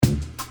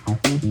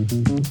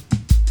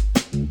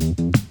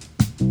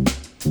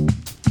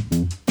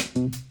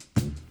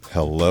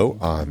Hello,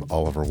 I'm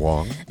Oliver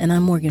Wong. And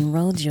I'm Morgan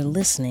Rhodes. You're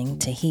listening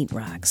to Heat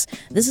Rocks.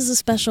 This is a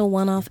special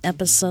one-off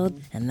episode,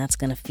 and that's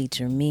going to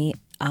feature me,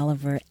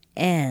 Oliver,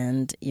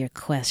 and your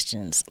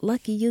questions.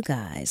 Lucky you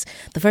guys.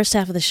 The first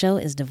half of the show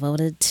is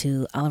devoted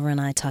to Oliver and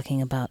I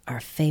talking about our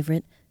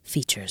favorite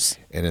features.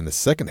 And in the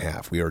second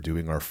half, we are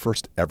doing our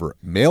first ever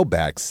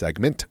mailbag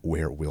segment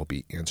where we'll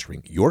be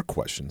answering your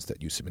questions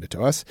that you submitted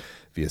to us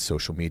via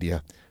social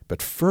media.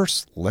 But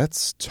first,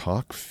 let's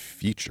talk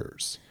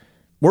features.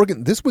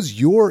 Morgan, this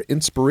was your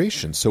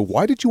inspiration. So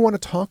why did you want to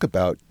talk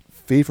about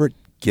favorite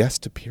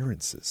guest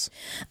appearances?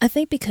 I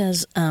think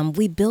because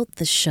we built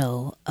the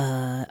show,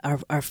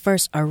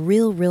 our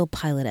real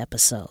pilot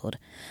episode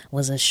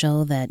was a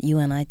show that you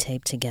and I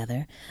taped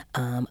together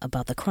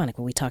about the Chronic,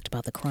 where we talked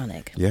about the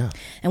Chronic. Yeah.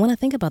 And when I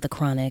think about the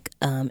Chronic,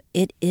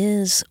 it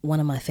is one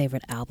of my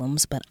favorite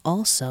albums, but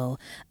also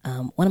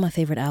one of my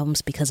favorite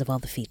albums because of all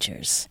the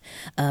features,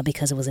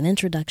 because it was an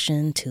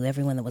introduction to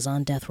everyone that was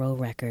on Death Row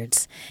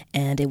Records,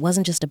 and it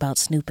wasn't just about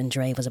Snoop and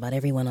Dre, it was about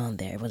everyone on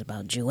there. It was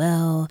about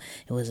Jewel,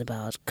 it was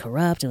about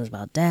Corrupt, it was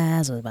about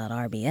Daz, it was about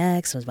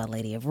RBX, it was about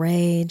Lady of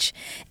Rage,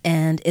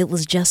 and it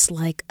was just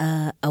like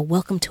a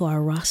Welcome to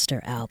Our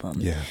Roster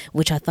album,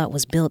 which I thought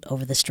was built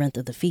over the strength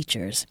of the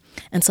features.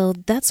 And so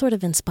that sort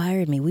of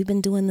inspired me. We've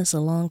been doing this a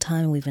long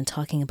time, and we've been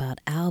talking about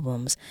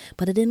albums,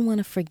 but I didn't want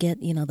to forget,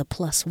 the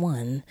plus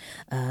one,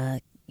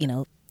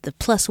 the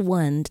plus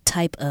one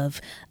type of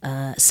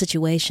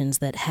situations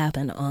that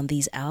happen on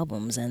these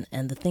albums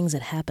and the things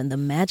that happen, the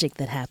magic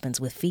that happens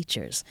with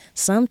features.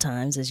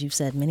 Sometimes, as you've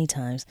said many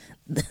times,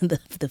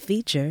 the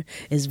feature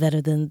is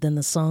better than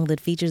the song that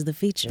features the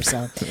feature.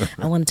 So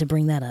I wanted to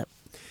bring that up.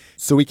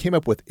 So we came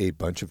up with a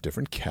bunch of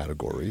different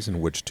categories in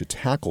which to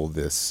tackle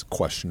this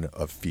question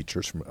of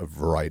features from a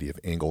variety of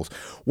angles,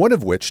 one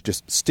of which,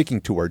 just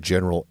sticking to our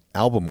general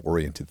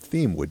album-oriented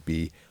theme, would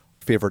be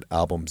favorite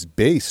albums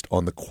based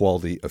on the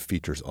quality of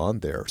features on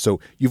there. So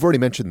you've already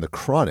mentioned the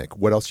Chronic.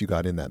 What else you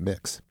got in that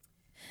mix?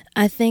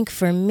 I think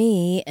for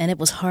me, and it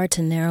was hard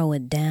to narrow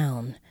it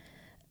down,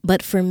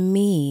 but for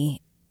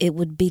me, it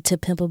would be To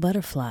Pimp a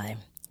Butterfly,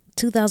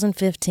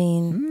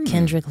 2015,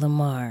 Kendrick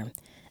Lamar.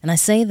 And I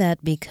say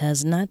that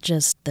because not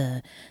just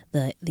the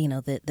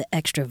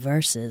extra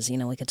verses,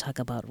 we could talk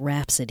about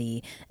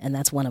Rhapsody, and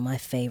that's one of my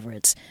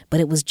favorites, but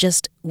it was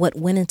just what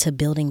went into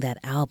building that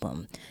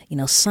album.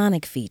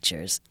 Sonic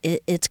features.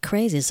 It's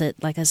crazy. So,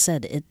 like I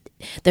said,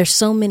 there's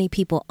so many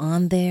people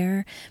on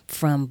there,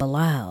 from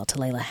Bilal to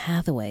Layla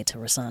Hathaway to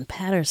Rahsaan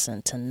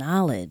Patterson to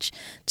Knowledge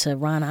to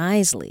Ron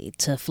Isley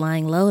to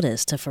Flying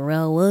Lotus to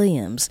Pharrell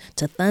Williams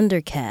to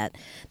Thundercat,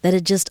 that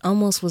it just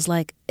almost was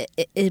like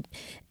it.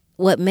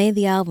 What made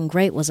the album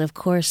great was, of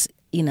course,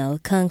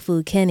 Kung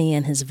Fu Kenny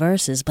and his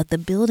verses, but the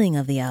building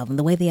of the album,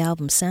 the way the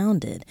album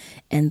sounded.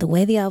 And the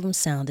way the album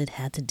sounded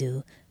had to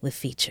do with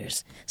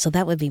features. So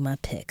that would be my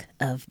pick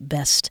of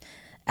best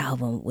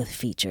album with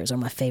features, or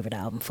my favorite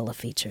album full of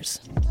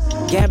features.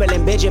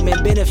 Gambling,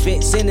 Benjamin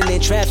benefit, sending in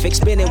traffic,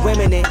 spinning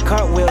women in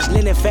cartwheels,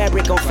 linen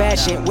fabric on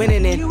fashion,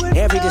 winning in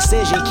every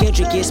decision.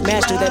 Kendrick is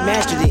master that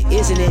mastered it,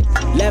 isn't it?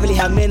 Lovely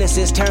how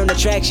menaces turn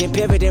attraction,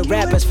 pivoting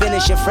rappers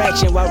finishing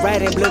fraction while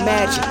writing Blue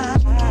Magic.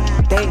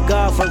 Thank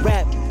God for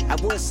rap. I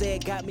would say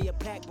it got me a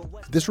plaque, but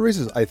what's... This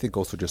raises, I think,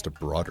 also just a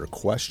broader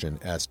question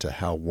as to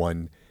how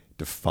one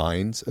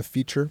defines a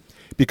feature,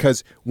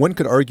 because one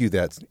could argue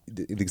that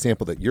the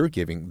example that you're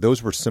giving,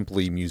 those were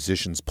simply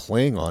musicians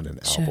playing on an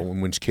album,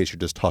 in which case you're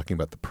just talking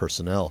about the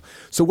personnel.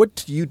 So what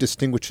do you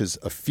distinguishes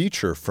a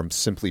feature from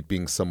simply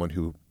being someone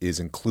who is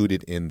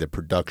included in the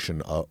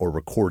production or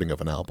recording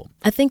of an album?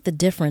 I think the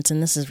difference,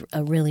 and this is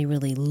a really,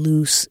 really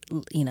loose,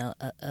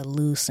 a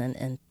loose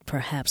and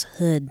perhaps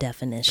hood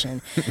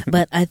definition,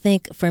 but I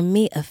think for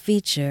me a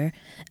feature,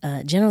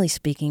 generally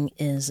speaking,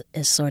 is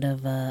sort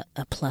of a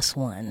plus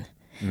one.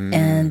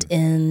 And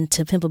in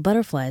To Pimp a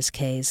Butterfly's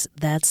case,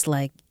 that's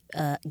like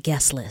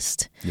guest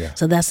list. Yeah.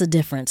 So that's the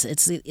difference.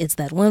 It's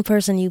that one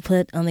person you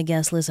put on the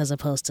guest list as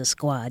opposed to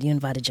squad. You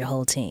invited your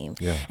whole team.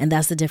 Yeah. And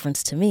that's the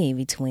difference to me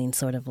between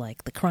sort of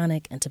like the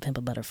Chronic and To Pimp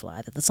a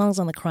Butterfly. That the songs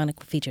on the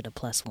Chronic featured a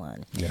plus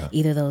one. Yeah.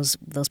 Either those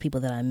people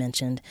that I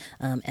mentioned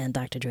and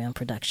Dr. Dre on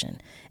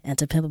production. And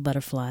To Pimp a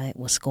Butterfly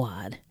was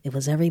squad. It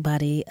was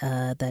everybody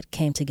that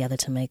came together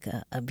to make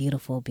a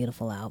beautiful,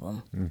 beautiful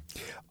album.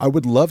 I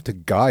would love to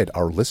guide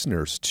our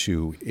listeners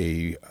to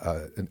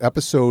an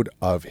episode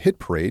of Hit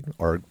Parade,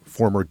 our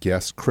former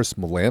guest Chris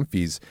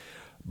Malamphy's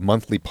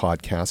monthly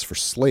podcast for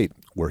Slate,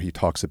 where he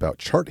talks about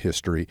chart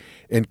history.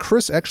 And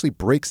Chris actually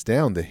breaks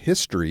down the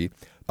history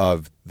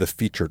of the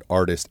featured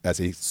artist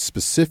as a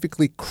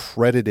specifically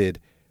credited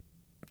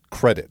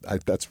credit.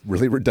 That's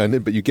really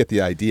redundant, but you get the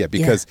idea,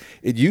 because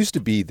it used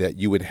to be that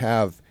you would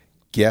have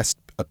guest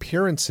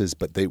appearances,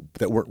 but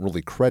that weren't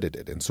really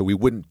credited. And so we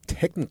wouldn't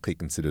technically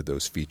consider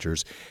those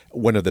features.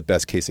 One of the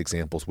best case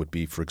examples would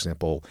be, for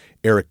example,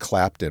 Eric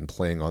Clapton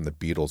playing on the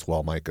Beatles'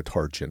 While My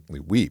Guitar Gently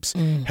Weeps.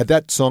 Had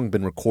that song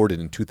been recorded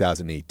in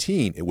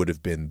 2018, it would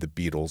have been the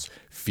Beatles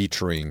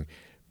featuring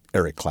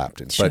Eric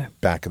Clapton. Sure.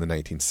 But back in the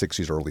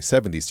 1960s, early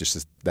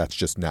 70s, that's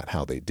just not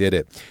how they did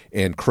it.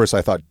 And Chris,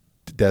 I thought,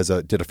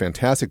 did a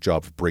fantastic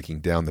job of breaking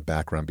down the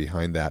background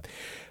behind that.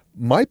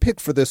 My pick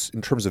for this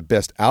in terms of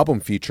best album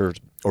features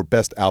or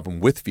best album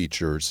with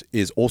features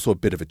is also a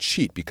bit of a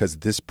cheat because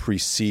this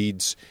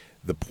precedes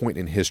the point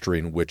in history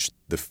in which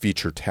the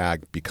feature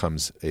tag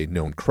becomes a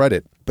known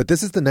credit. But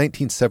this is the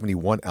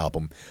 1971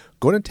 album,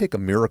 Gonna Take a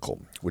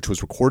Miracle, which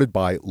was recorded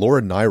by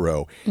Laura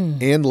Nyro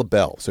and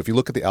LaBelle. So if you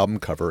look at the album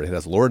cover, it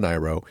has Laura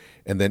Nyro,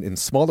 and then in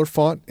smaller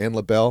font, and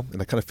LaBelle, and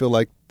I kind of feel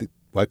like,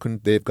 why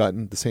couldn't they have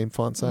gotten the same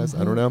font size?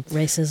 I don't know.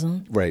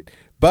 Racism. Right.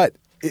 But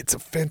it's a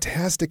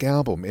fantastic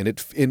album, and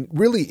it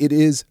really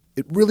is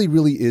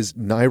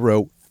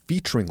Nyro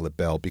featuring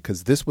LaBelle,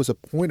 because this was a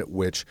point at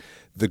which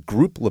the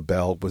group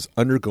LaBelle was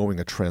undergoing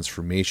a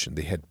transformation.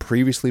 They had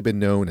previously been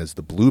known as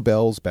the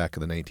Bluebells back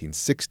in the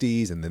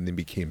 1960s, and then they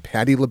became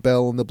Patti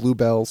LaBelle and the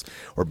Bluebells,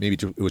 or maybe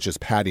it was just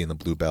Patti and the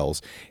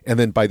Bluebells. And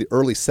then by the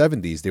early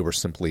 70s, they were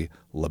simply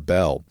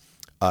LaBelle.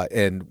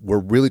 And were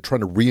really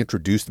trying to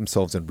reintroduce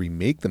themselves and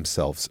remake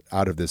themselves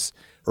out of this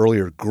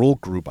earlier girl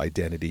group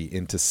identity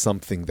into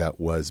something that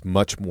was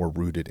much more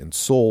rooted in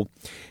soul.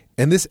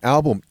 And this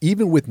album,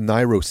 even with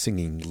Nyro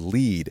singing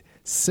lead,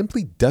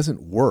 simply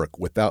doesn't work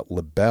without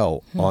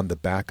LaBelle on the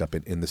backup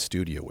and in the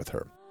studio with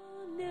her.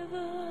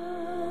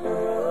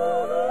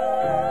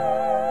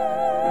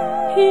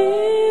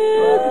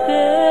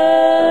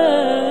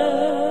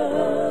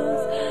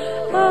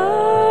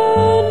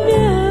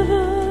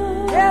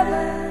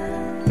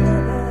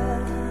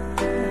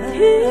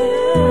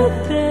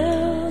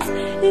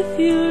 If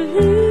you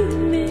leave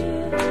me,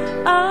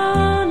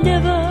 I'll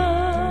never.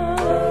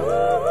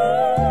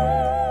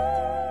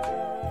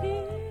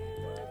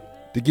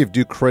 To give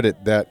due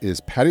credit, that is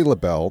Patti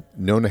LaBelle,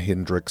 Nona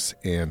Hendrix,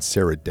 and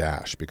Sarah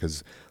Dash,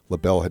 because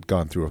LaBelle had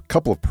gone through a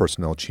couple of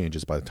personnel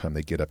changes by the time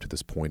they get up to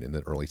this point in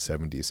the early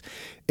 70s.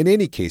 In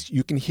any case,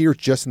 you can hear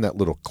just in that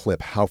little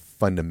clip how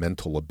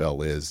fundamental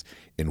LaBelle is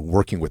in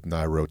working with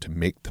Nyro to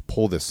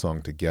pull this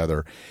song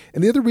together.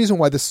 And the other reason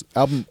why this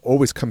album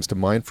always comes to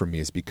mind for me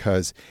is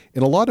because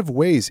in a lot of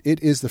ways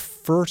it is the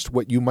first,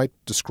 what you might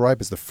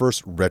describe as the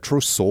first retro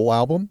soul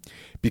album,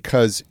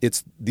 because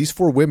these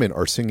four women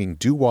are singing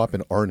doo-wop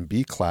and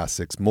R&B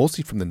classics,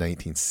 mostly from the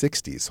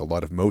 1960s, a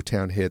lot of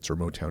Motown hits or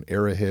Motown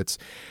era hits.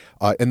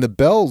 And the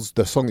Bells,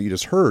 the song that you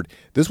just heard,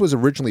 this was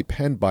originally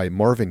penned by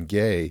Marvin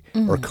Gaye,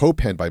 or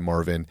co-penned by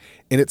Marvin,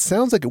 and it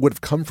sounds like it would have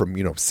come from,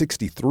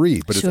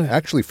 63, but Sure. It's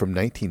actually from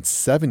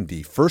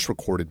 1970, first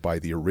recorded by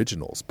the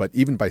originals. But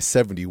even by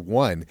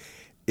 71,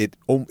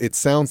 it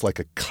sounds like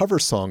a cover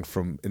song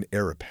from an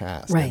era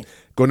past. Right. And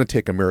Gonna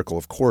Take a Miracle,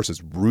 of course,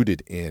 is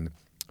rooted in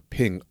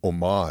paying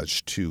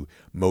homage to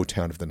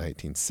Motown of the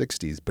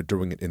 1960s, but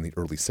doing it in the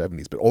early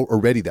 70s. But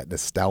already that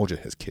nostalgia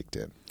has kicked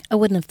in. I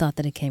wouldn't have thought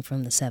that it came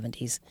from the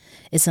 70s.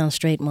 It sounds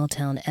straight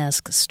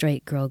Motown-esque,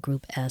 straight girl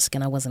group-esque,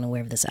 and I wasn't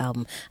aware of this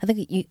album. I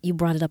think you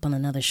brought it up on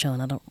another show,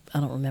 and I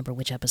don't remember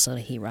which episode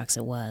of Heat Rocks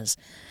it was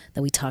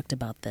that we talked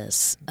about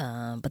this.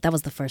 But that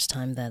was the first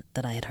time that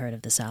I had heard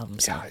of this album.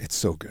 So. Yeah, it's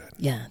so good.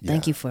 Yeah,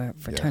 thank you for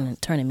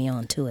turning me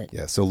on to it.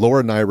 Yeah, so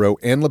Laura Nyro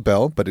and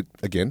LaBelle, but it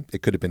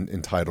could have been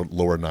entitled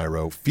Laura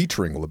Nyro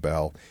featuring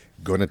LaBelle,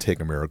 Gonna Take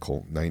a Miracle,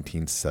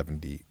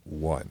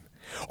 1971.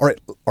 All right,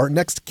 our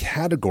next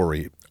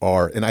category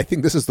and I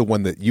think this is the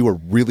one that you are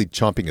really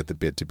chomping at the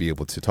bit to be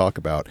able to talk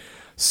about,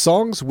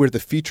 songs where the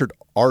featured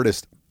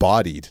artist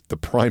bodied the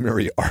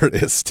primary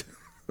artist.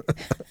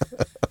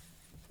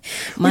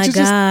 My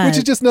God. Which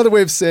is just another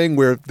way of saying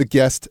where the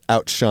guest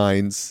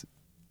outshines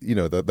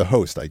the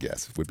host, I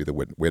guess, would be the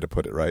way to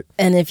put it, right?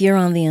 And if you're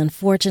on the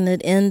unfortunate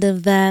end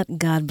of that,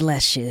 God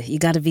bless you. You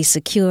got to be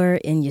secure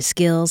in your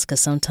skills, because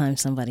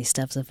sometimes somebody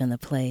steps up in the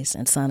place,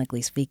 and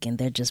sonically speaking,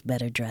 they're just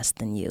better dressed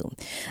than you.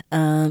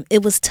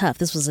 It was tough.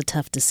 This was a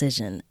tough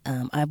decision.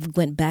 I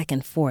went back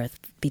and forth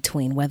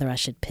between whether I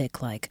should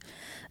pick like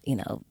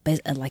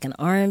an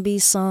R&B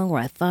song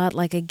where I thought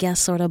like a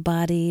guest sort of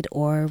bodied,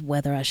 or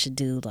whether I should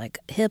do like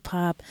hip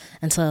hop.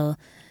 And so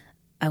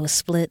I was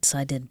split, so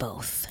I did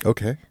both.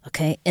 Okay.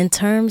 In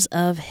terms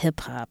of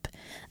hip hop,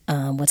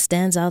 what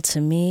stands out to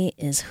me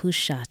is Who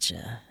Shot Ya?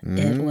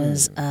 It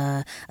was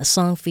a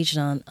song featured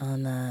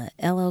on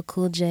LL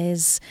Cool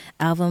J's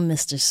album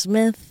Mr.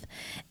 Smith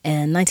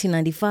in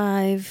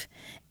 1995,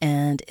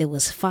 and it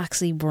was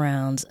Foxy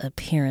Brown's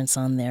appearance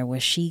on there where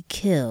she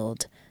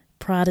killed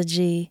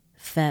Prodigy,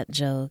 Fat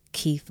Joe,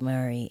 Keith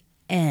Murray,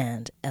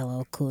 and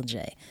LL Cool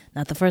J.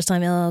 Not the first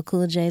time LL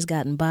Cool J's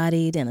gotten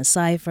bodied in a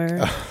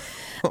cypher.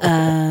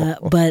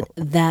 But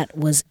that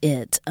was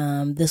it.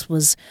 This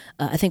was,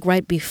 I think,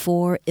 right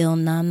before Il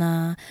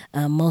Nana.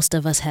 Most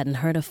of us hadn't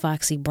heard of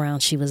Foxy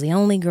Brown. She was the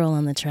only girl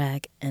on the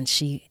track, and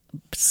she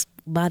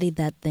bodied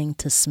that thing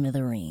to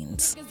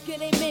smithereens.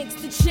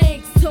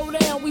 Toe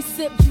down, we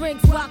sip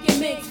drinks, rockin'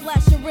 mix,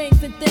 flashing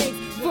rings and things.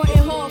 Frontin'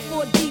 hard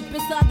for deep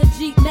inside the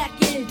Jeep,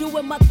 necking. in,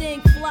 doing my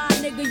thing, fly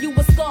nigga, you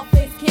a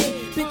Scarface king.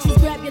 Bitches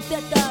grab your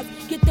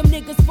tetas, get them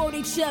niggas for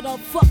they cheddar.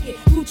 Fuck it,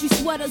 Gucci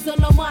sweaters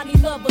and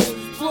Armani lovers.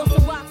 Floss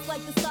the rocks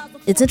like the size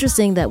of... It's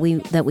interesting that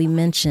we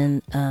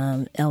mention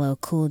LL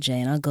Cool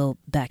J, and I'll go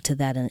back to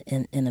that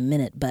in a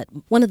minute. But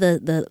one of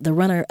the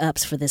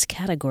runner-ups for this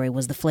category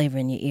was the Flavor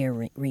in Your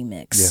Ear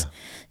remix. Yeah.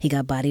 He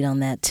got bodied on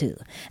that too,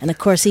 and of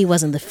course he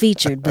wasn't the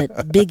featured, but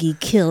Biggie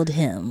killed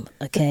him.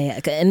 Okay,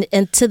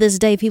 and to this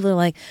day people are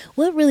like,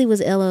 what really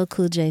was LL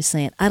Cool J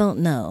saying? I don't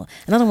know,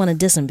 and I don't want to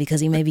diss him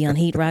because he may be on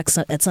Heat Rock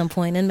at some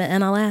point,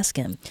 and I'll ask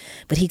him.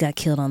 But he got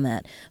killed on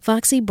that.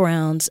 Foxy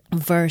Brown's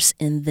verse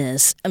in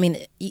this, I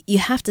mean, you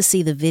have to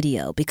see the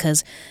video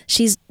because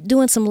she's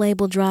doing some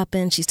label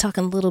dropping. She's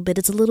talking a little bit.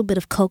 It's a little bit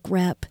of coke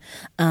rap,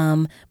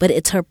 but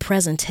it's her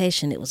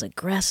presentation. It was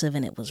aggressive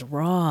and it was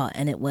raw,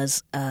 and it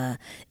was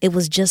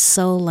just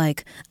so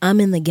like, I'm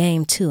in the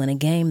game too, in a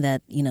game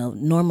that, you know,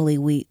 normally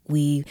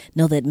we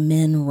know that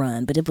men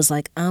run, but it was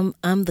like, I'm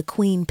the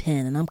queen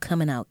pin and I'm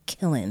coming out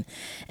killing,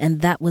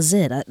 and that was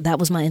it. That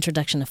was my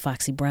introduction to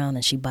Foxy Brown,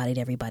 and she bodied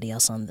everybody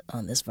else on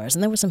this verse.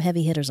 And there were some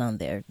heavy hitters on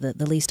there,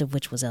 the least of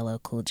which was LL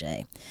Cool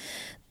J.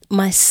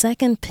 My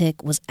second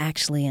pick was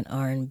actually an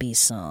R&B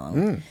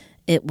song.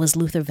 It was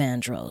Luther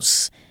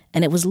Vandross,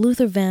 and it was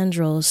Luther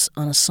Vandross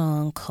on a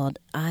song called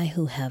I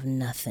Who Have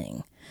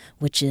Nothing,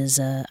 which is,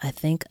 I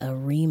think, a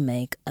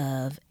remake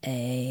of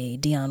a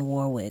Dionne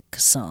Warwick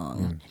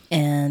song.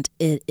 And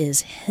it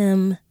is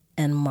him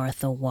and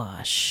Martha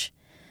Wash.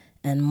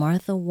 And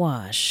Martha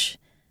Wash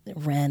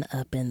ran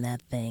up in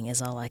that thing,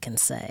 is all I can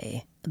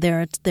say.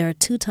 There are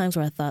two times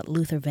where I thought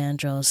Luther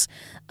Vandross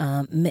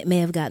may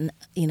have gotten,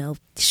 you know,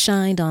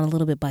 shined on a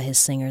little bit by his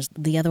singers.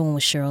 The other one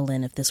was Cheryl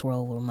Lynn, If This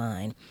World Were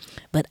Mine.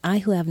 But I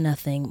Who Have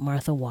Nothing,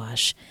 Martha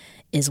Wash,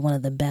 is one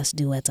of the best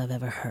duets I've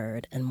ever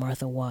heard. And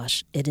Martha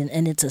Wash,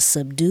 and it's a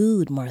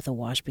subdued Martha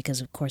Wash because,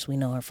 of course, we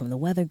know her from the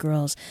Weather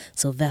Girls,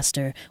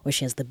 Sylvester, where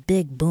she has the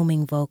big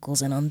booming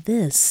vocals. And on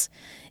this,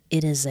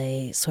 it is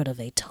a sort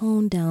of a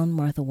toned-down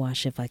Martha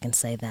Wash, if I can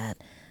say that.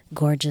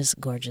 Gorgeous,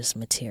 gorgeous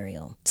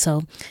material.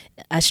 So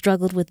I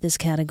struggled with this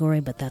category,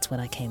 but that's what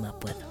I came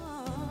up with. I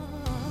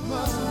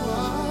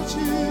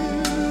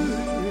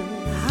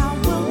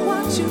will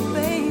watch you,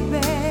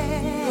 baby.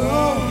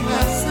 Oh,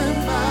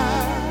 passing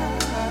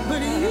by.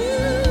 But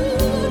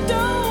you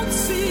don't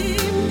see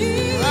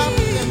me. Wrapped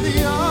in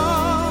the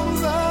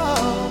arms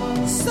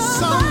of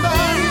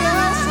somebody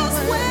else's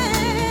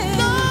way.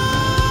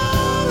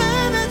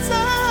 Darling, it's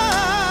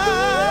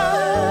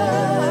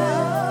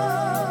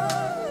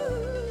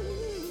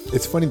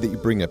It's funny that you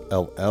bring up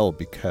LL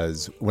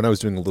because when I was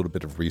doing a little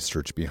bit of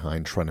research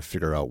behind trying to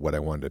figure out what I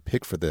wanted to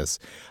pick for this,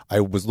 I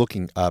was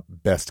looking up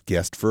best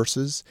guest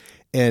verses,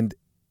 and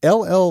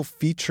LL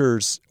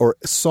features, or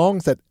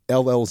songs that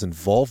LL is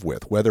involved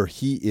with, whether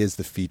he is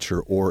the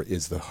feature or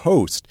is the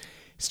host,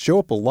 show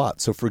up a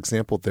lot. So, for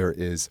example, there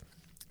is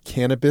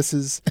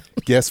Cannabis's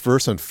guest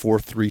verse on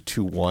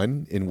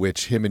 4321, in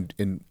which him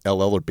and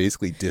LL are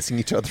basically dissing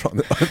each other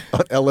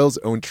on LL's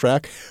own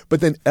track. But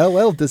then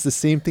LL does the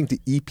same thing to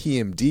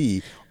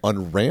EPMD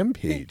on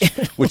Rampage,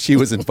 which he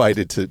was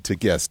invited to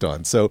guest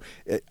on. So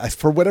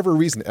for whatever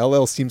reason,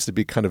 LL seems to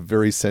be kind of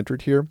very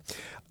centered here.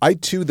 I,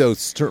 too, though,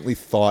 certainly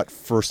thought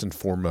first and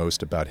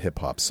foremost about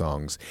hip-hop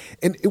songs.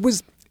 And it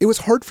was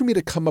hard for me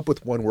to come up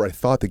with one where I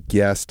thought the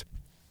guest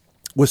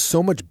was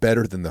so much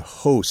better than the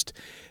host.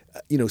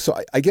 You know, so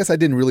I guess I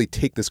didn't really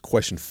take this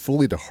question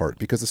fully to heart,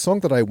 because the song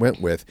that I went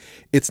with,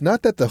 it's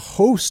not that the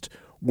host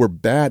were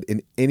bad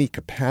in any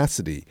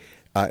capacity.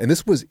 And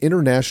this was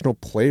International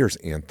Players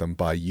Anthem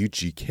by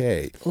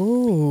UGK.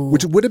 Ooh.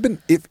 Which would have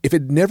been, if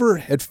it never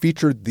had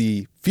featured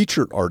the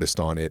featured artist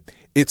on it,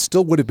 it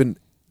still would have been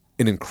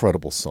an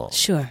incredible song.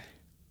 Sure.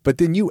 But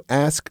then you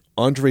ask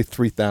Andre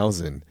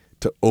 3000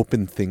 to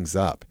open things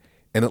up.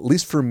 And at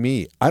least for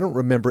me, I don't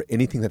remember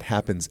anything that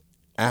happens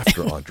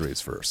after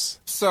Andre's verse.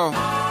 So,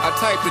 I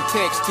typed a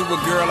text to a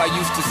girl I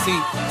used to see,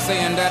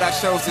 saying that I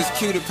chose this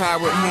cutie pie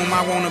with whom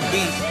I want to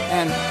be.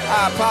 And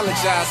I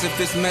apologize if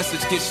this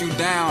message gets you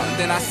down.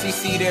 Then I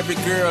CC'd every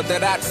girl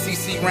that I'd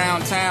CC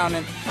round town.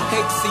 And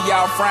hate to see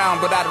y'all frown,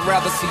 but I'd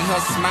rather see her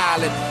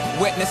smiling.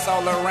 Wetness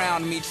all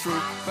around me,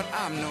 true, but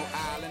I'm no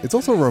island. It's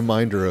also a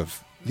reminder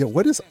of,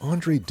 what is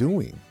Andre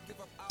doing?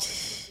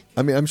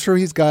 I mean, I'm sure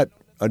he's got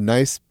a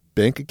nice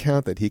bank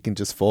account that he can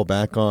just fall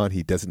back on.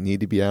 He doesn't need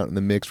to be out in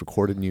the mix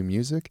recording new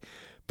music.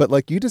 But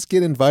like, you just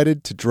get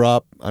invited to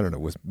drop, I don't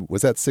know,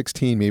 was that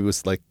 16? Maybe it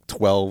was like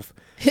 12.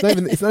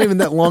 It's not even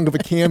that long of a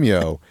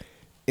cameo,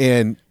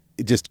 and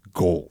it just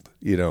gold,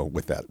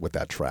 with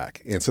that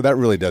track. And so that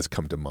really does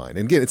come to mind.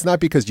 And again, it's not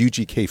because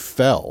UGK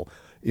fell,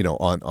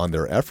 on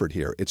their effort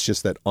here. It's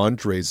just that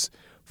Andre's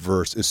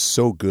verse is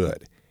so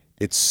good.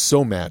 It's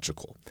so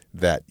magical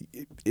that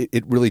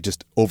it really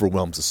just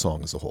overwhelms the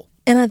song as a whole.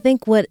 And I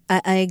think what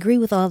I agree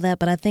with all that,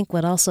 but I think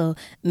what also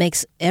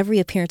makes every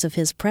appearance of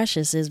his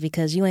precious is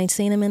because you ain't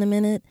seen him in a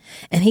minute,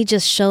 and he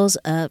just shows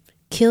up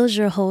kills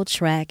your whole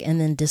track, and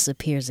then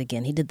disappears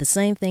again. He did the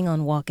same thing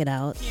on Walk It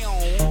Out.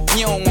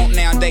 You don't want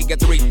now, they get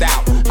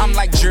 3,000. I'm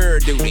like jury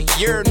duty.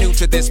 You're new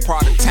to this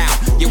part of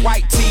town. Your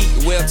white tee,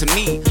 well, to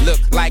me, look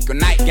like a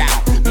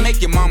nightgown.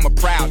 Make your mama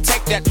proud.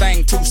 Take that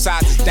thing 2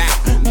 sizes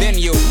down. Then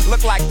you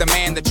look like the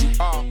man that you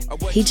are.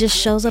 He just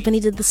shows up, and he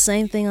did the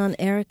same thing on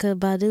Erykah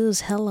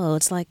Badu's Hello.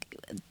 It's like,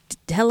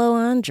 hello,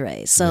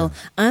 Andre. So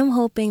I'm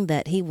hoping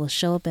that he will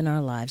show up in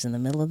our lives in the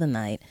middle of the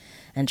night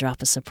and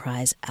drop a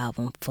surprise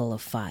album full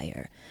of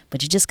fire.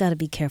 But you just got to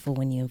be careful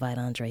when you invite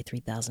Andre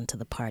 3000 to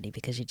the party,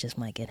 because you just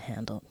might get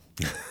handled.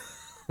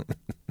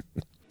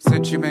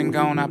 Since you been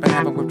gone, I've been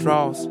having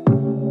withdrawals.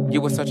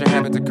 You was such a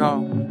habit to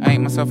call. I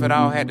ain't myself at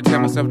all, had to tell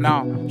myself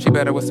no. She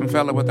better with some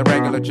fella with a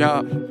regular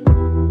job.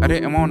 I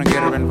didn't want to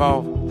get her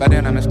involved. By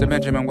then, Mr.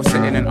 Benjamin was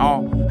sitting in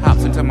awe.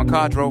 Hops into my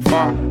car, drove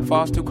far.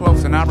 Falls too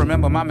close, and I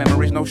remember my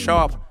memories no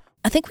sharp.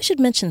 I think we should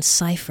mention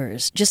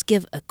ciphers. Just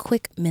give a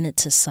quick minute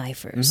to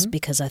ciphers,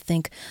 because I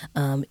think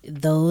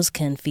those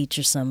can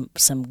feature some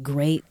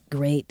great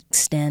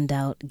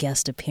standout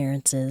guest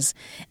appearances.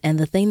 And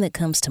the thing that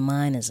comes to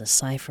mind is a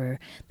cipher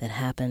that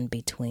happened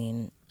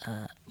between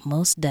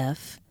Mos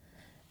Def,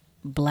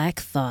 Black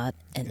Thought,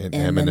 and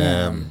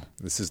Eminem.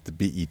 This is the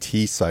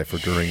BET cipher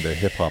during the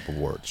Hip Hop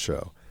Awards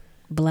show.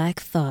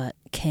 Black Thought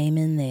came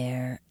in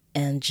there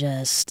and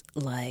just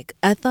like,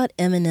 I thought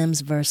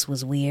Eminem's verse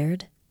was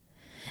weird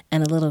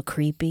and a little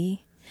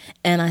creepy.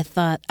 And I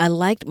thought, I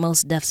liked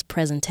Mos Def's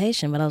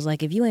presentation, but I was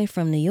like, if you ain't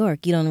from New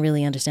York, you don't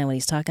really understand what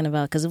he's talking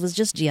about, because it was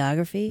just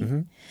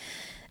geography.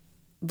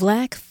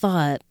 Black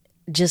Thought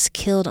just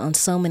killed on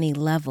so many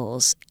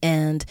levels,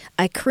 and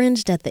I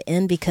cringed at the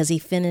end because he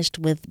finished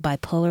with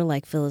Bipolar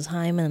like Phyllis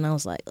Hyman, and I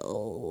was like,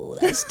 oh,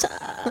 that's tough.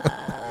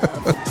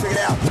 Check it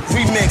out,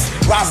 remix,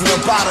 rising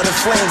up out of the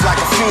flames like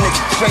a phoenix,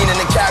 training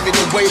to carry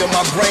the weight of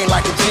my brain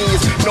like a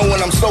genius,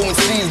 knowing I'm sowing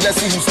seeds, let's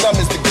see whose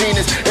stomach's the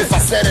greenest. If I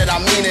said it, I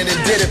mean it, and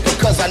did it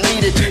because I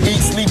need it. Eat,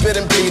 sleep it,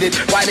 and bleed it,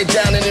 write it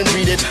down and then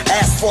read it.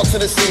 Asphalt to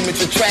the cement,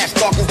 your trash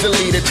talk is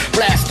deleted.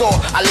 Blast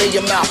off, I lay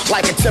your mouth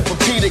like a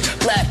Tempur-Pedic.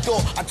 Black door,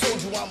 I told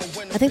you I'm a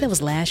winner. I think that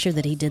was last year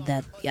that he did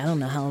that. I don't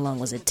know how long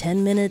was it,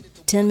 10-minute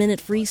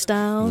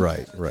freestyle?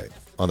 Right.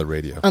 On the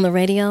radio. On the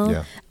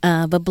radio?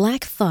 Yeah. But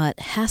Black Thought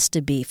has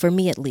to be, for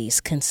me at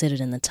least, considered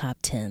in the top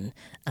 10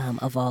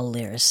 of all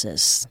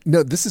lyricists.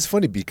 No, this is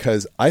funny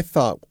because I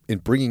thought in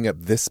bringing up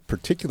this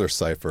particular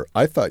cipher,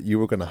 I thought you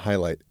were going to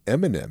highlight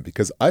Eminem,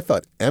 because I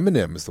thought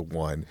Eminem is the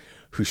one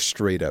who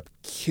straight up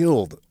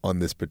killed on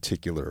this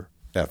particular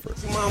effort.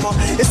 Mama,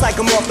 it's like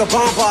I'm off the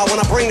bomb bar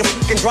when I bring the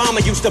fucking drama.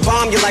 Used to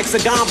bomb you like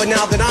Saddam, but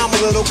now that I'm a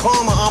little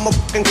calmer, I'm a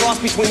fucking cross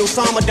between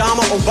Osama,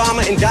 Dama,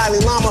 Obama, and Dalai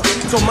Lama.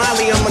 So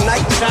Miley, I'm a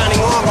knight in shining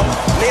armor.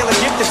 Nail a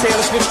gift to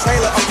Taylor Swift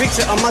trailer, a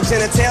picture of my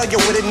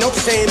genitalia with a note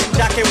saying,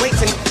 I can't wait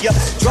to ya.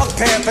 Drug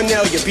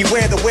paraphernalia,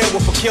 beware the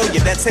werewolf will kill you.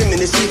 That's him in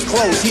his sheep's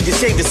clothes. He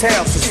just shaved his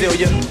hair,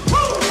 Cecilia.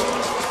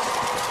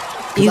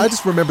 I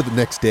just remember the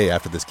next day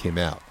after this came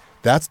out.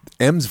 That's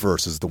M's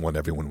verse is the one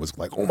everyone was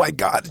like, oh my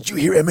God, did you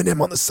hear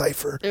Eminem on the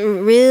cipher?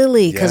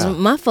 Really? Because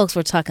my folks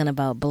were talking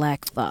about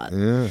Black Thought.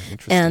 Yeah,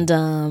 interesting.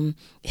 And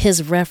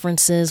his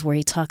references where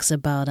he talks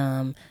about,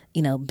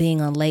 being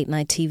on late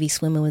night TV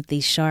swimming with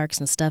these sharks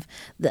and stuff.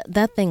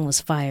 That thing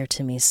was fire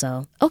to me.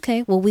 So,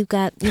 okay, well, we've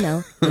got,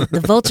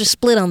 the vulture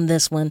split on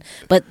this one.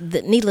 But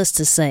needless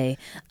to say,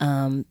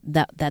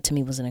 that to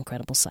me was an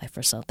incredible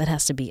cipher. So that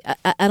has to be,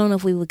 I don't know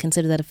if we would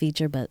consider that a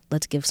feature, but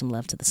let's give some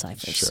love to the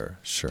ciphers.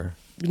 Sure.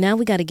 Now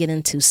we got to get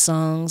into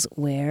songs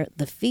where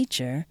the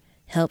feature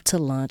helped to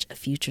launch a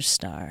future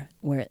star,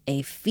 where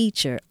a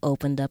feature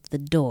opened up the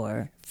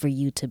door for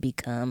you to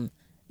become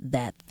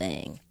that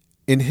thing.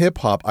 In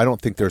hip-hop, I don't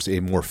think there's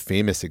a more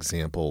famous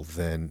example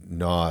than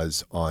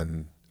Nas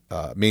on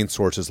Main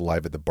Source's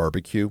Live at the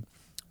Barbecue,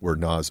 where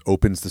Nas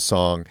opens the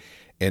song,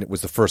 and it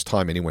was the first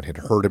time anyone had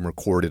heard him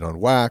recorded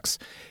on wax.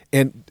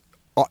 And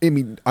I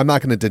mean, I'm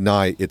not going to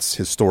deny its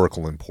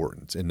historical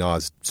importance, and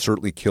Nas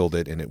certainly killed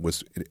it, and it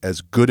was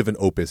as good of an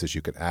opus as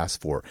you could ask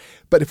for.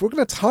 But if we're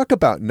going to talk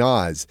about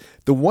Nas,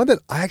 the one that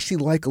I actually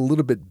like a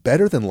little bit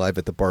better than Live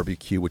at the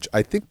Barbecue, which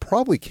I think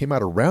probably came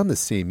out around the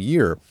same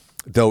year,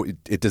 though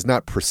it does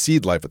not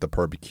precede Live at the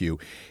Barbecue,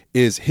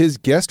 is his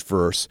guest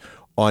verse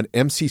on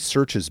MC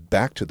Search's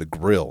Back to the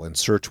Grill. And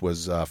Search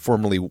was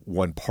formerly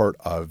one part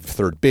of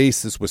Third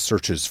Base. This was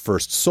Search's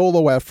first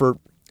solo effort.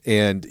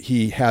 And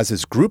he has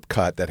his group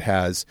cut that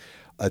has,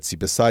 let's see,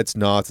 besides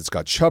Nas, it's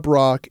got Chub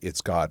Rock,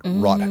 it's got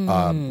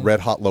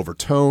Red Hot Lover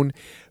Tone.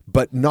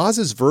 But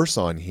Nas's verse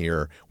on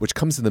here, which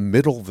comes in the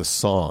middle of the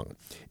song,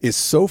 is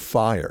so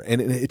fire.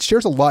 And it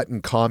shares a lot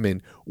in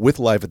common with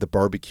Live at the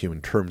Barbecue in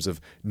terms of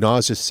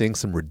Nas just saying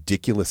some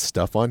ridiculous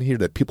stuff on here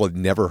that people had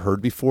never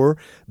heard before.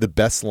 The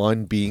best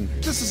line being,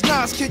 "This is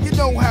Nas, kid, you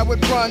know how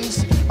it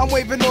runs. I'm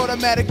waving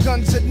automatic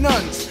guns at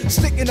nuns.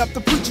 Sticking up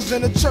the preachers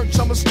in the church.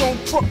 I'm a stone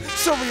crook,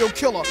 serial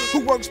killer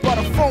who works by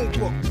the phone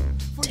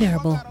book."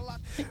 Terrible.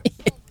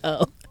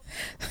 Oh.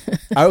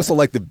 I also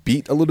like the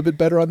beat a little bit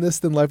better on this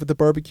than Live at the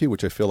Barbecue,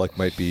 which I feel like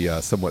might be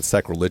somewhat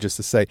sacrilegious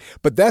to say.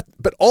 But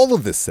all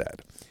of this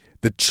said,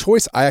 The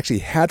choice I actually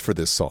had for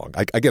this song,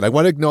 I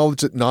want to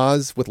acknowledge that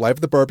Nas with Live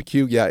at the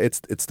Barbecue, yeah, it's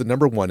the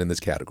number one in this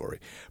category.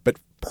 But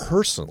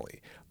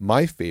personally,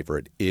 my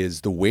favorite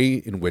is the way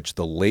in which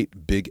the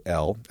late Big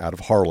L out of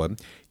Harlem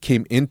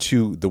came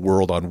into the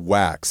world on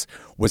Wax,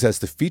 was as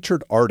the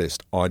featured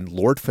artist on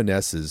Lord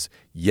Finesse's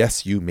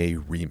Yes You May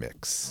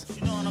remix.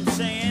 You know what I'm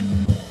saying?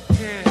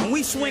 When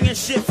we swinging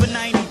shit for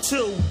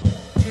 92,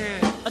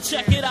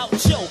 check it out,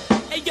 yo.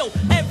 Hey, yo,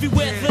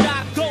 everywhere that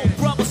I go,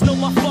 brothers know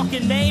my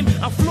fucking name.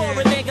 I'm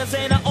Florida niggas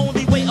ain't the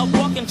only way a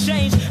buck can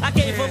change. I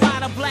gave a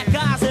lot of black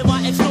guys in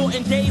my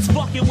extorting days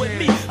fucking with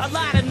me. A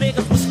lot of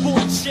niggas with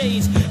sport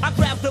shades. I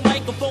grabbed the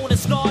microphone and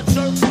scar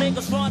jerks,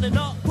 niggas running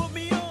up. Put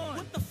me on.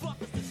 What the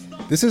fuck is this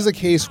stuff? This is a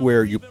case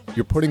where you're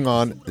putting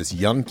on this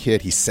young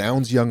kid. He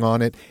sounds young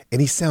on it, and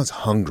he sounds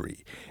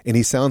hungry. And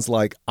he sounds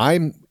like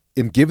I'm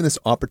given this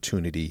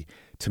opportunity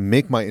to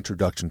make my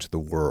introduction to the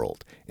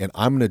world, and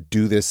I'm going to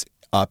do this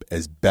up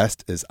as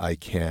best as I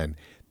can.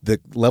 The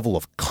level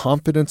of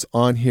confidence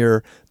on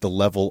here, the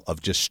level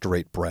of just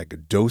straight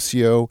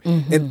braggadocio,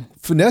 and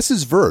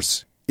Finesse's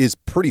verse is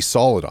pretty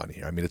solid on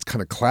here. I mean, it's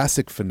kind of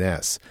classic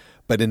Finesse,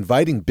 but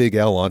inviting Big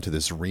L onto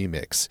this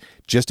remix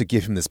just to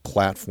give him this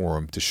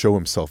platform to show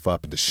himself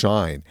up and to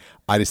shine,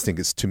 I just think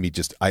it's, to me,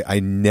 just I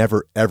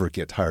never ever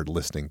get tired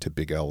listening to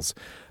Big L's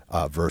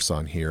verse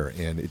on here,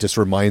 and it just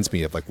reminds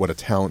me of like what a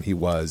talent he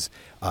was,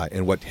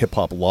 and what hip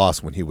hop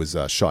lost when he was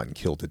shot and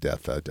killed to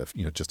death.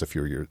 Just a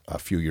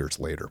few years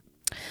later.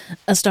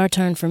 A star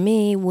turn for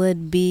me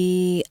would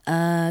be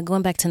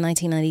going back to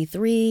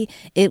 1993.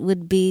 It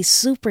would be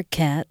Super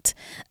Cat,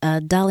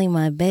 "Dolly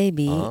My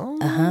Baby,"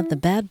 the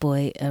Bad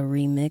Boy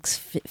remix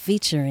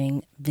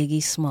featuring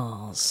Biggie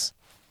Smalls.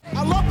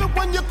 I love it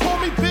when you call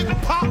me Big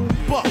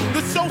Papa,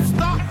 the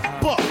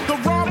showstopper, the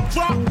rhyme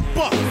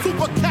dropper,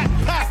 Super Cat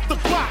past the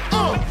clock.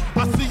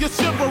 I see you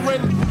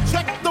shivering.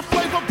 Check the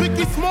flavor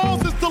Biggie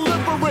Smalls is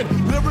delivering.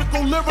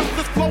 Lyrical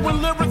lyricist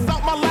flowing lyrics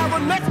out my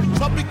larynx.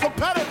 Chubby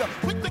competitor.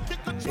 Quick to kick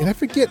a And I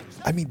forget,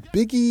 I mean,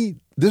 Biggie,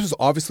 this was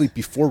obviously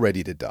before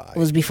Ready to Die. It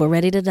was before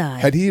Ready to Die.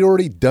 Had he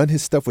already done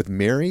his stuff with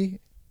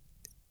Mary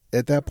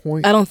at that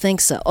point? I don't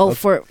think so. Oh,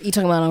 for you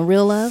talking about on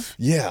Real Love?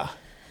 Yeah.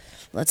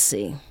 Let's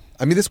see.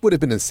 I mean, this would have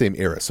been in the same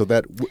era. So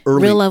that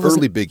early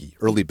Biggie.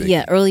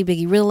 Yeah, early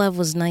Biggie. Real Love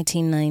was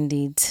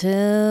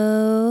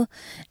 1992,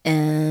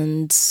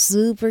 and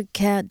Super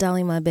Cat,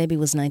 Dolly My Baby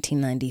was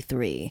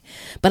 1993.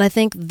 But I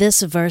think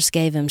this verse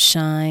gave him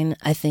shine.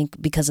 I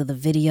think because of the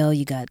video,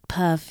 you got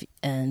Puff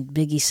and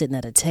Biggie sitting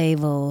at a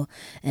table,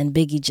 and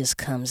Biggie just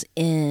comes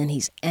in.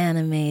 He's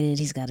animated.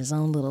 He's got his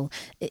own little,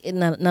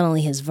 not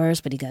only his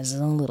verse, but he got his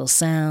own little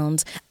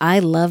sounds. I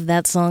love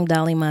that song,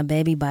 Dolly My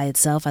Baby, by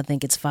itself. I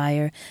think it's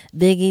fire.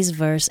 Biggie's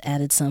verse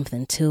added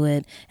something to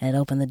it, and it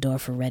opened the door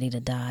for Ready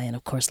to Die, and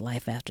of course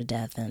Life After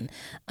Death. And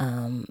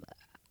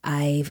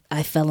I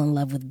fell in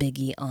love with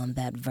Biggie on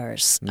that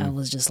verse. I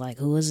was just like,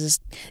 who is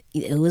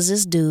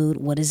this dude?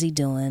 What is he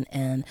doing?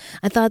 And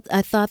I thought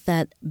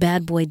that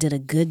Bad Boy did a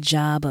good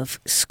job of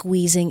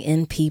squeezing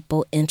in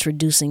people,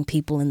 introducing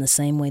people in the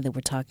same way that we're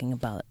talking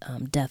about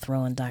Death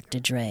Row and Dr.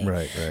 Dre.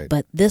 Right.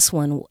 But this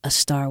one, a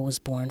star was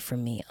born for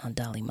me on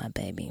Dolly My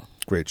Baby.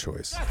 Great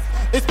choice.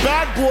 It's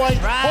Bad Boy,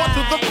 on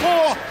to the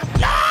core.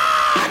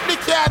 Yeah, they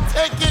can't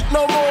take it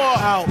no more.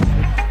 Out.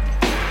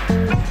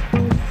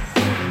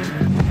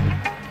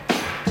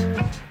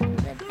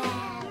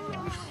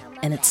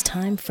 And it's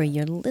time for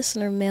your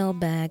listener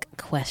mailbag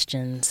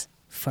questions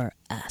for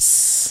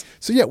us.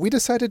 So yeah, we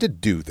decided to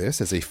do this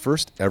as a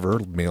first ever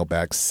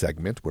mailbag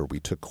segment where we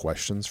took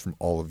questions from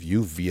all of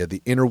you via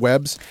the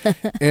interwebs.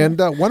 And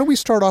why don't we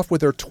start off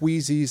with our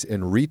Tweezies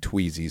and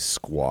Retweezies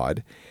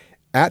squad.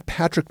 At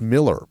Patrick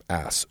Miller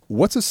asks,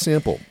 what's a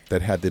sample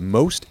that had the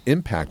most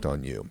impact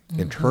on you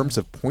in terms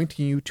of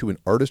pointing you to an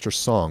artist or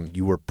song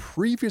you were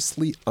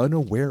previously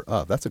unaware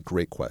of? That's a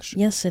great question.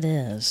 Yes, it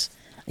is.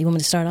 You want me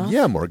to start off?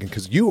 Yeah, Morgan,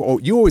 because you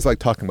always like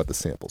talking about the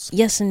samples.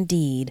 Yes,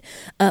 indeed.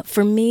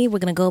 For me, we're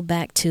going to go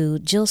back to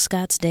Jill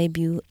Scott's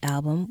debut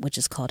album, which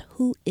is called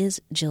Who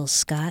is Jill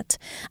Scott?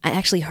 I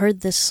actually heard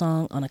this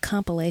song on a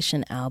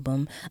compilation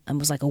album. It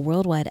was like a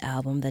worldwide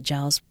album that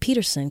Giles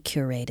Peterson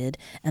curated,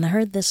 and I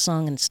heard this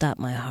song and it stopped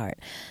my heart.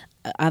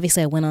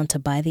 Obviously, I went on to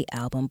buy the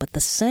album, but the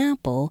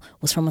sample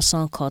was from a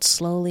song called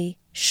Slowly,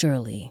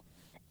 Surely.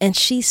 And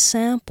she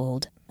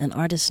sampled an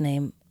artist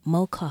named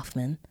Mo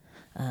Kaufman.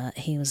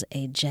 He was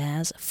a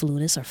jazz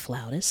flutist or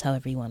flautist,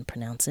 however you want to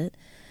pronounce it.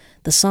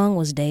 The song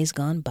was Days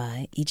Gone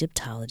By,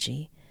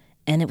 Egyptology,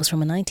 and it was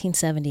from a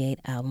 1978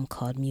 album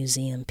called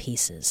Museum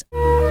Pieces.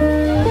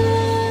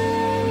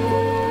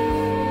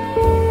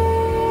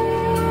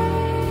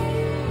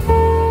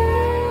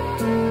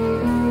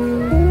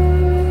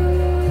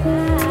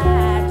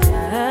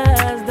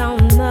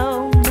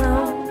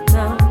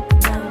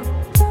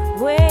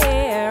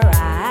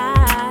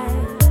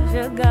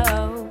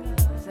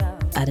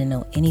 I didn't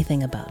know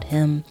anything about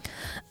him.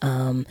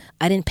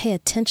 I didn't pay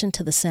attention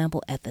to the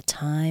sample at the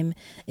time.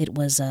 It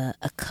was a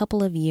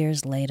couple of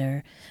years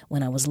later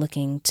when I was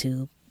looking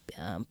to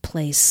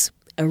place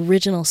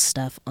original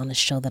stuff on the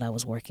show that I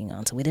was working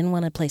on. So we didn't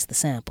want to place the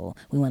sample.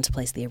 We wanted to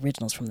place the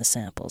originals from the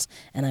samples.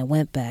 And I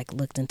went back,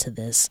 looked into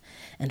this,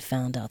 and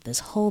found out this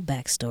whole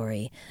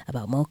backstory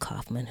about Mo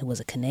Kaufman, who was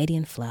a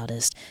Canadian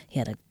flautist. He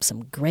had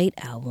some great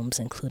albums,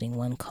 including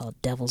one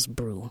called Devil's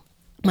Brew.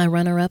 My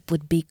runner-up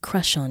would be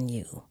Crush on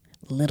You,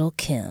 Little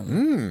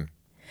Kim,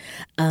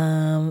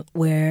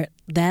 where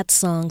that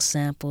song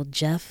sampled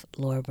Jeff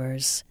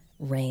Lorber's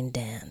Rain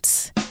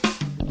Dance.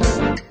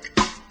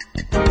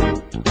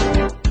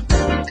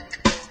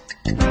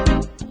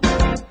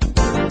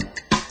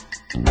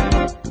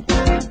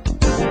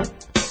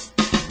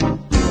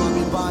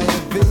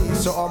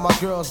 So all my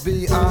girls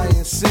be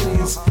eyeing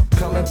scenes,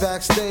 coming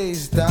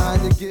backstage,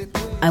 dying to get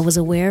pleased. I was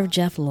aware of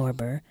Jeff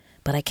Lorber,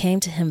 but I came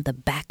to him the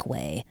back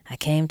way. I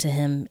came to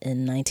him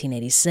in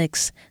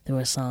 1986 through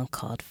a song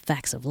called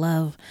Facts of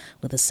Love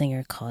with a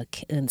singer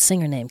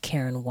named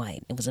Karen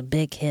White. It was a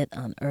big hit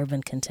on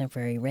urban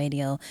contemporary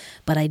radio,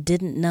 but I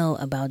didn't know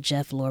about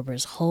Jeff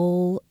Lorber's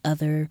whole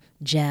other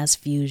jazz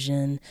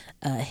fusion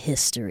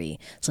history.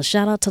 So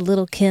shout out to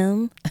Little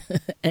Kim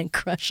and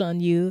Crush on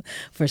You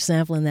for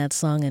sampling that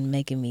song and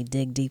making me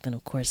dig deep. And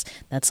of course,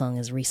 that song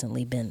has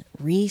recently been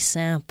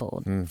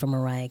resampled for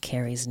Mariah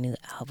Carey's new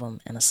album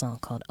and a song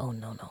called Oh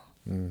No No.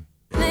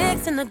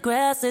 Legs in the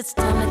grass, it's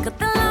time to cut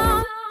the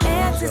lawn.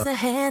 Hands is a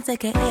hands,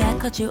 aka I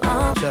cut you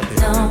off.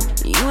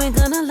 Don't, you ain't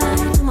gonna lie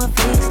to my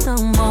face no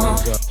more.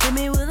 Hit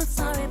me with a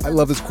sorry. I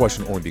love this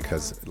question only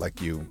because,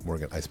 like you,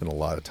 Morgan, I spent a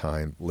lot of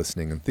time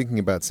listening and thinking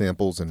about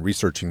samples and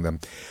researching them.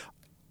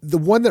 The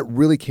one that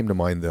really came to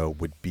mind, though,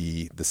 would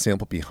be the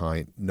sample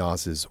behind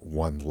Nas's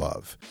One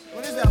Love.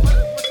 What is that?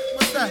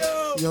 What's that?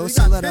 Yo, it's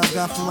a letter I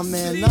got from my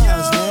man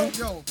Nas, man.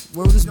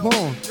 Word is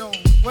born.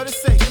 What it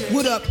say, kid?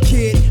 What up,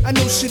 kid? I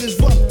know shit is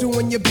rough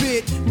doing your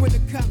bid. When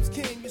the cops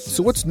came.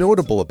 So what's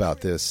notable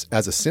about this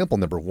as a sample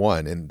number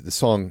one, and the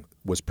song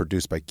was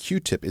produced by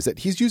Q-Tip, is that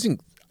he's using,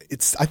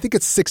 I think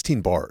it's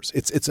 16 bars.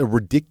 It's a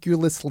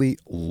ridiculously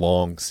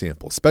long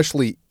sample,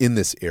 especially in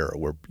this era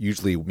where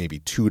usually maybe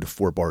 2 to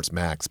 4 bars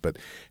max, but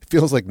it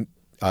feels like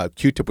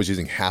Q-Tip was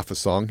using half a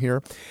song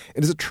here.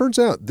 And as it turns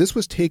out, this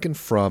was taken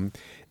from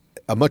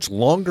a much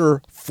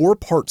longer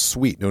 4-part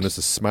suite known as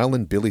the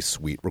Smilin' Billy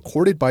Suite,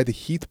 recorded by the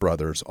Heath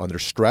Brothers on their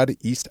Strata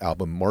East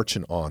album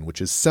Marchin' On,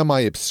 which is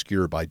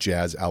semi-obscure by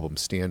jazz album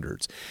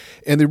standards.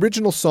 And the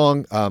original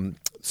song,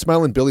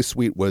 Smilin' Billy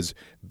Suite, was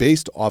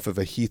based off of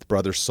a Heath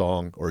Brothers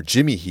song, or a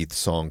Jimmy Heath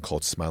song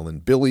called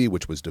Smilin' Billy,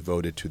 which was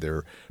devoted to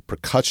their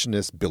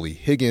percussionist Billy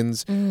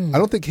Higgins. I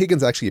don't think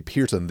Higgins actually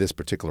appears on this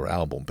particular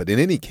album, but in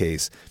any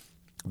case,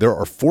 there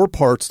are 4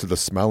 parts to the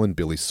Smilin'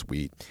 Billy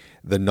Suite.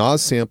 The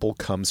Nas sample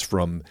comes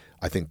from,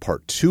 I think,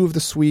 part 2 of the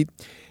suite,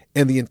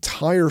 and the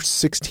entire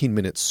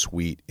 16-minute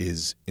suite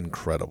is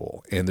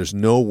incredible. And there's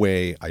no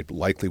way I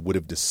likely would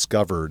have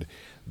discovered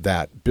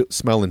that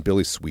Smilin'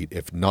 Billy suite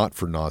if not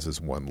for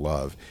Nas's One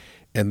Love.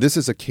 And this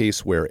is a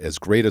case where, as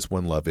great as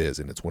One Love is,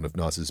 and it's one of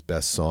Nas's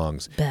best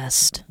songs,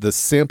 the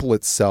sample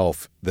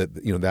itself, that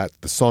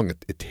the song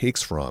it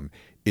takes from,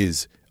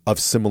 is of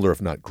similar,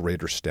 if not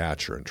greater,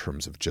 stature in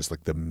terms of just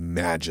like the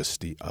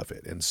majesty of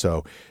it. And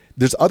so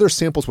there's other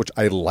samples which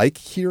I like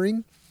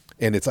hearing,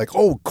 and it's like,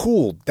 oh,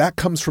 cool, that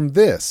comes from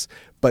this.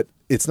 But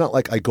it's not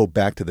like I go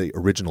back to the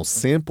original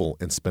sample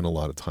and spend a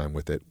lot of time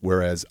with it,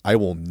 whereas I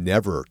will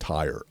never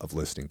tire of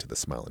listening to the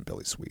Smilin'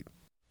 Billy suite.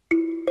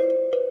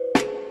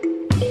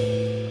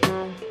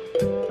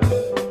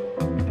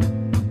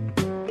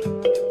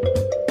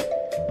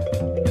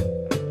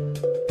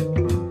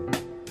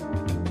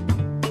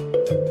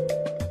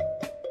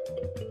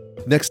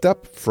 Next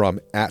up, from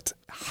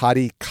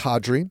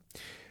 @HadiQadri.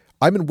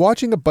 I've been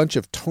watching a bunch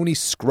of Tony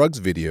Scruggs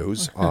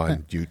videos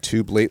on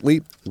YouTube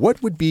lately.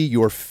 What would be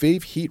your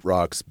fave heat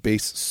rocks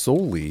based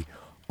solely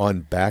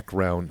on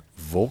background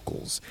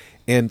vocals?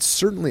 And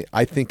certainly,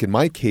 I think in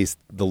my case,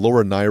 the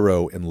Laura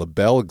Nyro and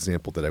LaBelle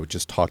example that I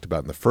just talked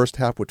about in the first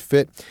half would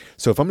fit.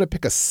 So if I'm going to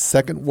pick a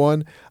second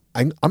one,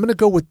 I'm going to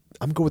go with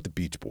the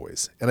Beach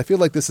Boys. And I feel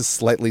like this is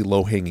slightly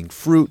low-hanging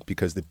fruit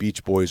because the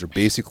Beach Boys are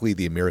basically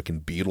the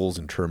American Beatles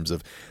in terms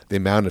of the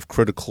amount of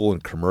critical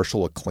and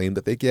commercial acclaim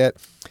that they get.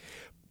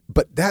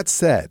 But that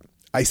said,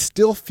 I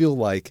still feel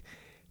like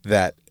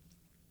that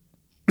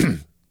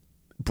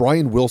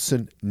Brian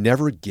Wilson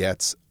never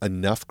gets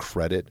enough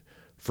credit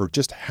for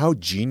just how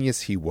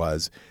genius he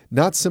was,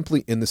 not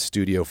simply in the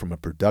studio from a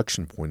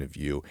production point of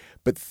view,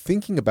 but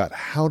thinking about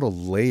how to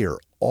layer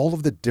all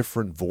of the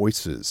different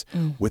voices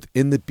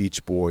within the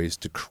Beach Boys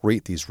to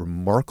create these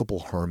remarkable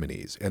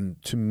harmonies.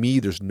 And to me,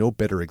 there's no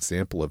better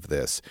example of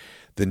this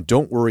than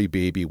Don't Worry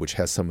Baby, which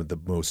has some of the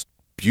most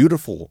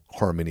beautiful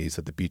harmonies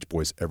that the Beach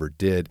Boys ever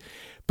did.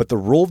 But the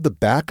role of the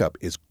backup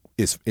is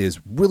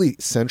really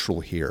central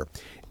here.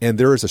 And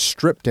there is a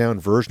stripped down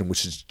version,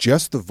 which is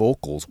just the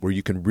vocals, where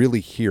you can really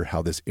hear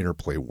how this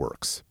interplay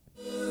works.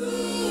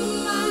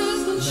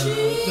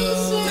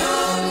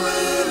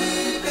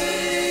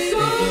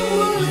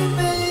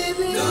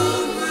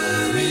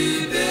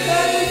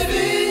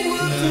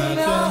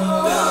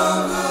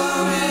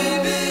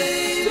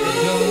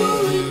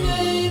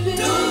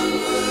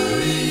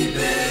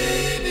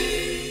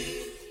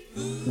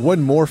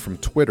 One more from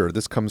Twitter.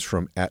 This comes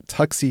from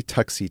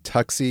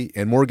 @TuxieTuxieTuxie.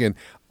 And Morgan,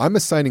 I'm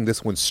assigning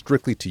this one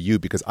strictly to you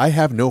because I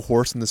have no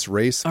horse in this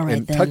race. All right,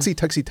 and then.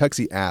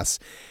 TuxieTuxieTuxie asks,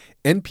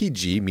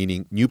 NPG,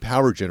 meaning New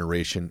Power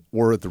Generation,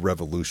 or The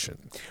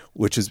Revolution,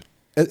 which is,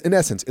 in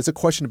essence, it's a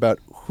question about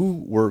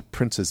who were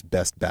Prince's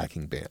best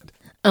backing band.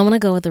 I'm going to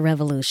go with The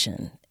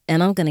Revolution,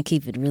 and I'm going to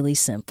keep it really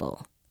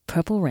simple.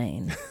 Purple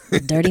Rain,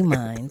 Dirty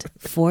Mind,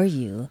 For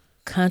You,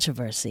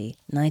 Controversy,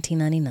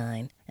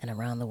 1999, and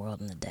Around the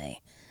World in a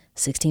Day.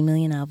 16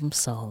 million albums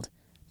sold.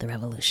 The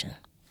Revolution.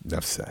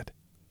 Enough said.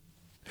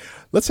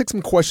 Let's take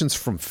some questions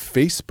from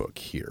Facebook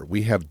here.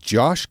 We have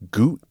Josh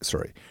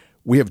Guttmacher.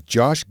 I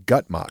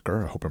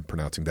hope I'm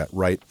pronouncing that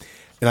right.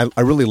 And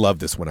I really love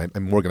this one.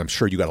 Morgan, I'm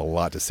sure you got a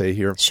lot to say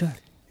here. Sure.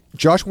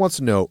 Josh wants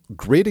to know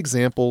great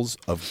examples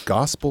of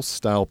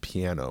gospel-style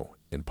piano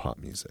in pop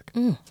music.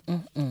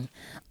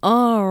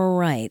 All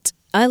right.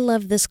 I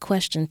love this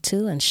question,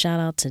 too, and shout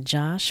out to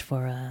Josh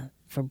for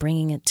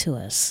bringing it to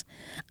us.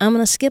 I'm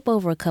going to skip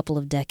over a couple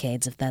of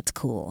decades, if that's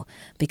cool,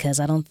 because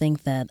I don't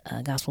think that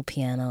gospel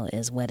piano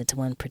is wedded to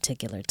one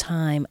particular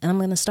time. And I'm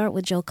going to start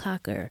with Joe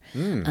Cocker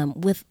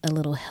with a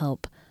little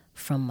help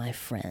from my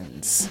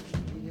friends.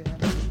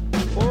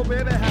 Oh,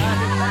 baby,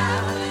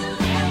 how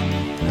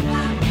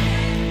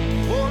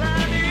all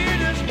I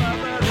need is my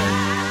brother.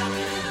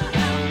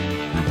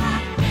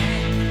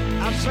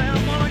 I say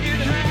I'm gonna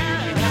get high.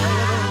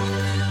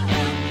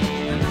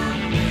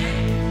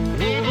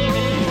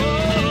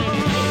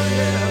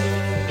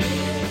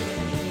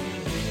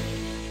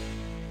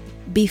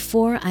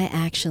 Before I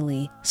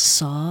actually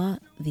saw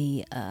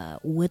the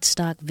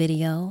Woodstock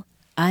video,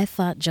 I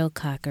thought Joe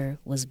Cocker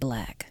was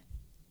black.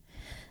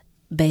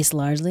 Based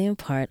largely in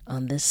part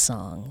on this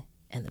song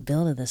and the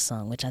build of this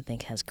song, which I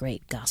think has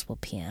great gospel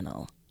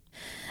piano.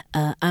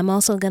 I'm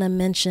also going to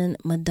mention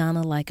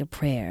Madonna Like a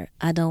Prayer.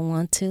 I don't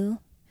want to.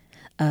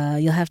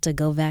 You'll have to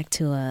go back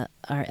to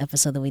our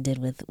episode that we did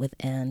with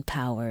Ann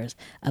Powers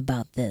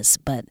about this.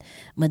 But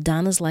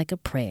Madonna's Like a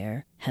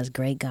Prayer has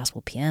great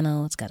gospel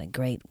piano. It's got a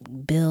great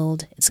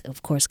build. It's,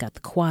 of course, got the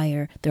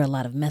choir. There are a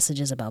lot of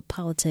messages about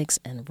politics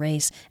and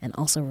race and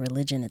also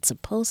religion. It's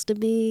supposed to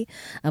be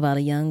about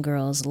a young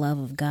girl's love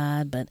of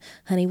God. But,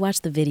 honey,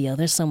 watch the video.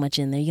 There's so much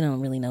in there. You don't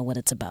really know what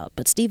it's about.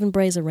 But Stephen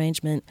Bray's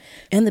arrangement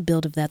and the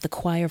build of that, the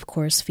choir, of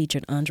course,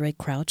 featured Andre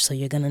Crouch. So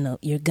you're gonna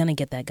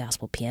get that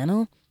gospel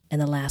piano. And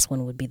the last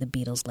one would be the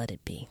Beatles' Let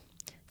It Be.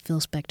 Phil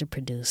Spector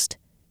produced,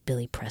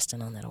 Billy Preston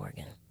on that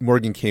organ.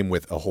 Morgan came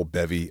with a whole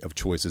bevy of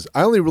choices.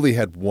 I only really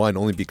had one,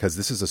 only because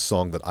this is a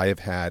song that I have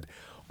had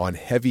on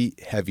heavy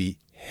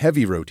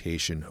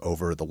rotation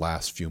over the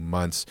last few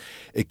months.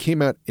 It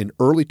came out in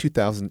early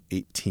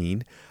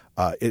 2018.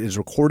 It is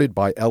recorded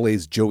by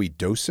LA's Joey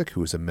Dosick,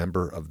 who is a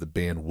member of the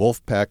band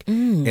Wolfpack,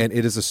 and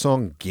it is a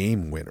song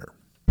Game Winner.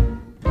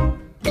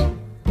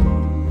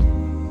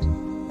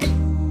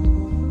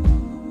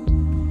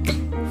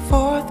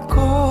 Fourth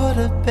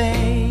quarter,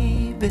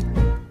 baby.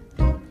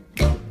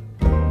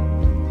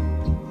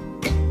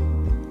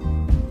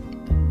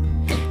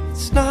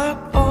 It's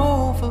not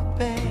over,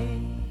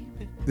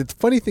 baby. The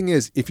funny thing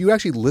is, if you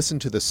actually listen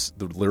to the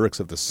lyrics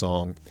of the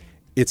song,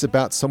 it's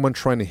about someone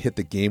trying to hit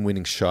the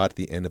game-winning shot at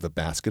the end of a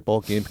basketball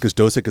game, because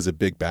Dosick is a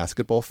big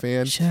basketball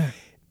fan. Sure.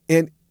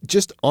 And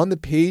just on the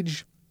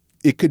page,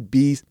 it could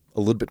be a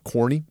little bit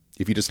corny.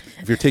 If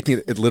you're taking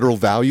it at literal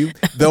value,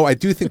 though I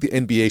do think the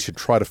NBA should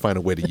try to find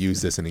a way to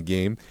use this in a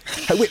game.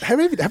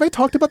 Have I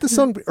talked about this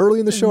song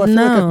early in the show? I feel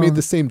like I've made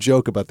the same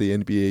joke about the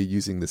NBA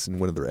using this in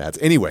one of their ads.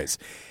 Anyways,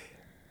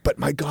 but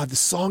my God, the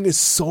song is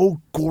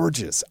so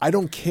gorgeous. I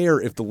don't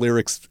care if the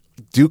lyrics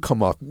do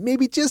come off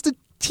maybe just a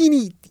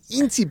teeny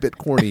bit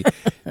corny.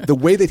 The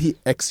way that he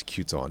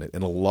executes on it,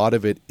 and a lot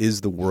of it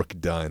is the work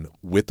done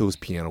with those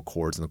piano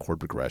chords and the chord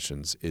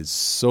progressions, is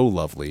so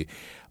lovely.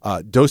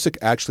 Dosick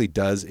actually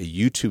does a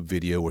YouTube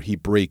video where he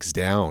breaks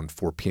down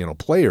for piano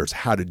players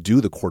how to do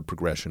the chord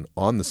progression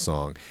on the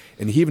song.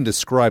 And he even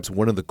describes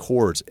one of the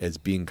chords as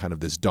being kind of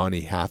this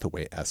Donny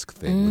Hathaway-esque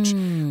thing, which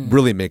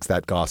really makes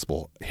that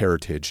gospel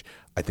heritage,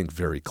 I think,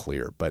 very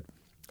clear. But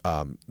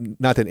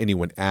not that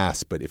anyone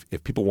asked, but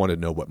if people want to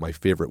know what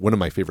one of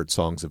my favorite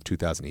songs of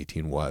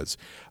 2018 was,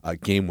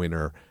 Game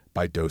Winner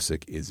by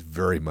Dosick is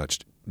very much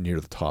near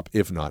the top,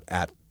 if not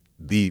at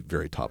the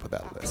very top of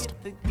that list.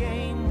 The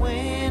game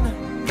winner,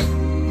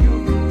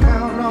 you can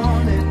count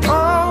on it.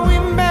 Oh, we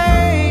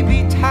may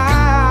be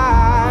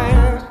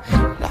tired,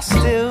 but I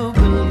still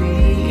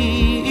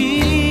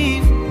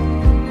believe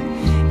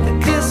that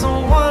this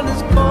one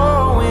is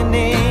going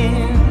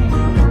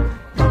in.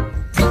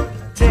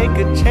 Take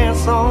a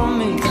chance on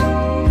me.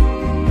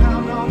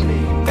 Count on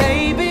me,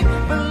 baby,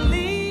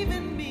 believe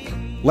in me.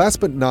 Last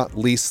but not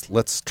least,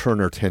 let's turn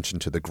our attention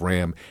to the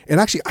gram. And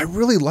actually, I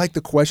really like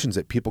the questions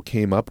that people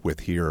came up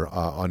with here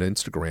on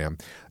Instagram.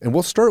 And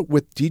we'll start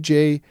with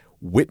DJ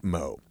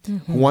Whitmo,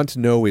 who wants to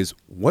know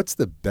what's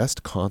the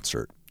best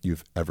concert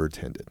you've ever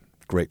attended?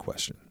 Great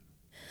question.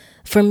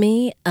 For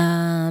me,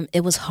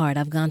 it was hard.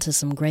 I've gone to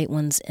some great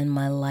ones in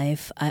my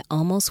life. I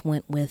almost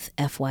went with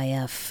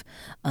FYF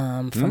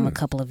from a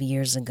couple of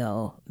years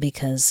ago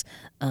because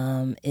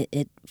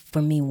it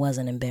for me was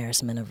an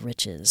embarrassment of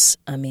riches.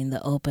 I mean,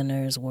 the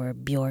openers were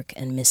Bjork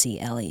and Missy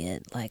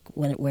Elliott. Like,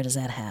 where does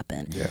that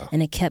happen? Yeah.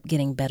 And it kept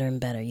getting better and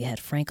better. You had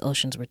Frank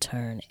Ocean's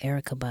Return,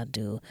 Erykah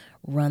Badu,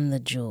 Run the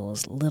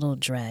Jewels, Little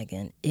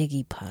Dragon,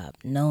 Iggy Pop,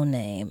 No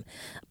Name,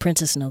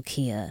 Princess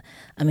Nokia.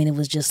 I mean, it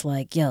was just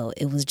like,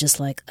 it was just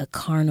like a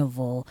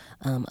carnival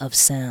of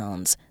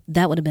sounds.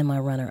 That would have been my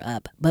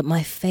runner-up. But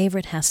my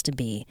favorite has to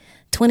be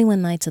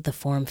 21 Nights at the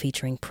Forum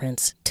featuring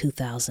Prince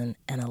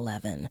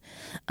 2011.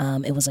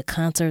 It was a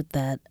concert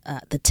that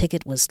the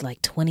ticket was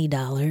like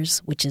 $20,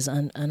 which is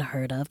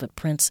unheard of, but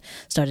Prince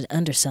started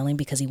underselling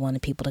because he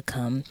wanted people to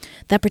come.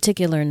 That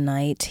particular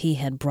night, he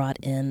had brought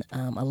in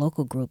a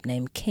local group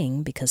named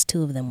King because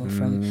two of them were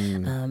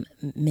from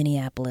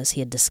Minneapolis.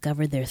 He had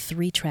discovered their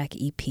 3-track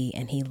EP,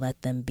 and he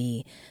let them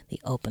be the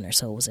opener.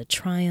 So it was a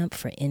triumph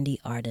for indie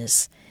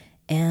artists,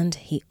 and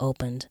he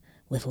opened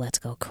with Let's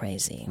Go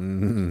Crazy.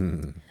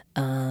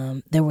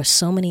 There were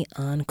so many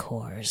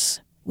encores.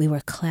 We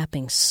were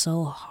clapping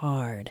so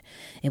hard.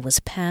 It was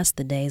past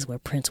the days where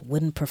Prince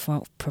wouldn't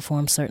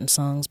perform certain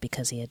songs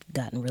because he had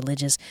gotten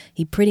religious.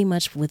 He pretty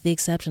much, with the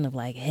exception of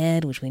like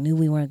Head, which we knew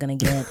we weren't going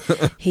to get,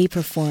 he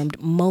performed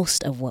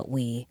most of what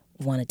we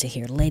wanted to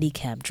hear. Lady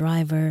Cab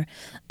Driver.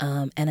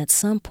 And at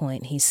some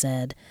point he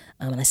said,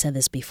 and I said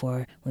this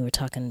before we were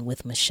talking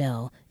with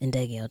Michelle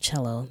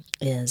Indegio-Cello,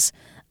 is...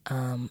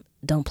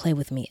 Don't Play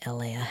With Me,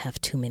 L.A., I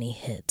have too many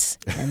hits.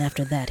 And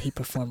after that, he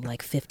performed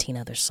like 15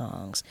 other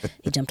songs.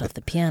 He jumped off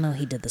the piano.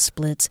 He did the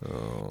splits.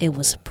 Oh. It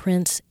was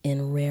Prince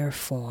in rare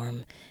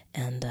form,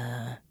 and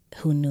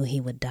who knew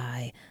he would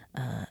die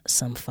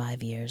some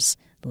 5 years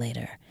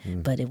later.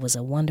 But it was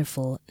a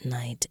wonderful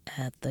night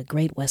at the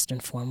Great Western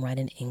Forum right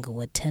in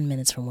Inglewood, 10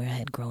 minutes from where I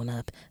had grown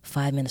up,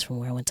 5 minutes from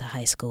where I went to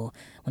high school,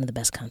 one of the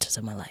best concerts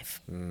of my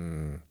life.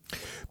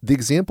 The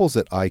examples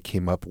that I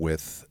came up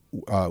with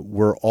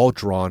were all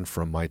drawn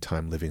from my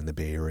time living in the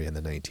Bay Area in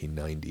the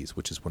 1990s,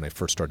 which is when I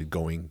first started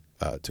going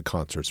to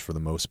concerts for the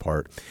most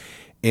part.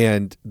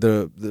 And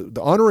the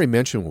honorary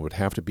mention would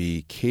have to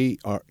be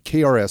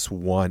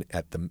KRS-One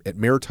at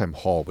Maritime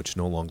Hall, which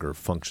no longer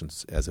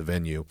functions as a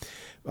venue.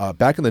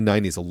 Back in the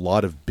 90s, a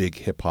lot of big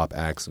hip-hop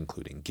acts,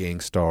 including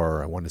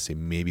Gangstar, I want to say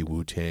maybe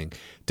Wu-Tang,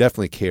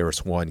 definitely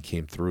KRS-One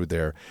came through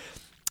there.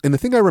 And the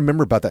thing I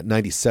remember about that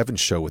 97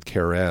 show with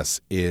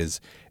KRS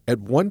is at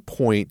one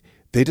point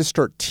they just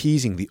start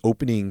teasing the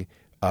opening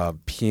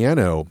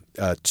piano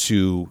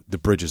to The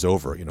Bridge Is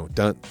Over, dun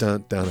dun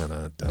dun dun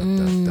dun dun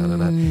dun dun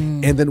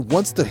dun. And then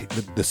once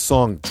the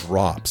song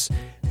drops,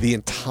 the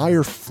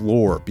entire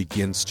floor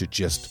begins to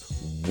just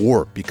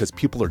warp because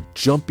people are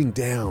jumping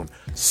down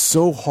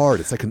so hard.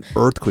 It's like an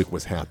earthquake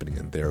was happening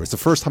in there. It was the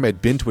first time I'd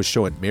been to a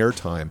show at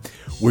Maritime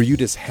where you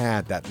just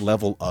had that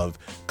level of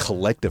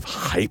collective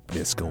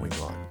hypeness going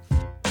on.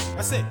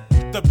 I say,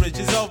 the bridge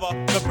is over,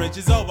 the bridge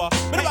is over,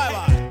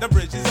 bye-bye, the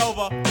bridge is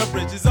over, the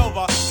bridge is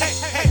over, hey,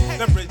 hey,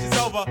 the bridge is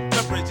over,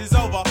 the bridge is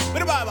over,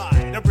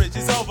 bye-bye, the bridge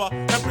is over,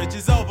 the bridge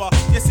is over.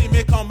 You see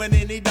me coming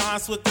in the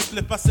dance with the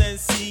flipper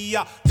sensei,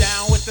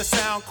 down with the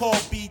sound called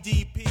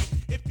BDP.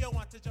 If you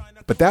want to join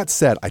the... But that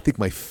said, I think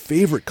my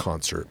favorite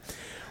concert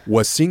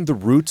was seeing the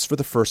Roots for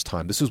the first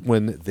time. This was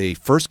when they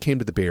first came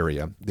to the Bay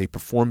Area. They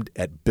performed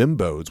at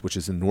Bimbo's, which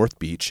is in North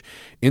Beach,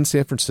 in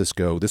San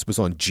Francisco. This was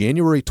on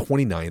January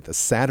 29th, a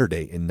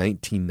Saturday in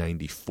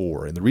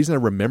 1994. And the reason I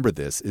remember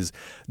this is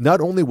not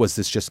only was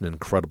this just an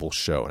incredible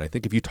show, and I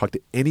think if you talk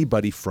to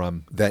anybody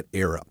from that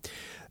era,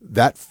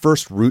 that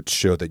first Roots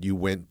show that you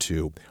went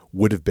to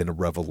would have been a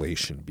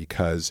revelation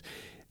because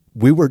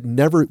we're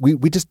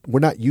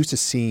not used to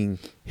seeing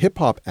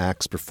hip-hop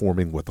acts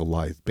performing with a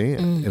live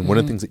band. Mm-hmm. And one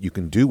of the things that you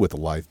can do with a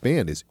live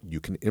band is you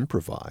can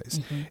improvise.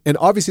 Mm-hmm. And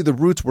obviously the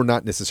Roots were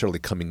not necessarily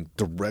coming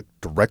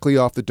directly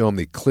off the dome.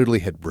 They clearly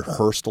had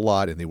rehearsed a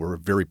lot, and they were a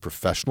very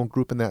professional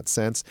group in that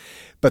sense.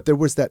 But there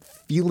was that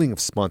feeling of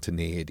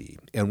spontaneity.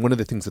 And one of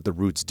the things that the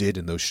Roots did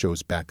in those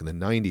shows back in the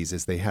 90s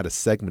is they had a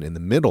segment in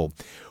the middle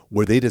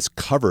where they just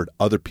covered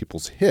other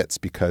people's hits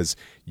because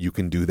you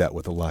can do that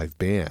with a live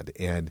band.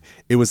 And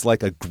it was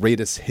like a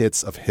greatest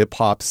hits of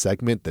hip-hop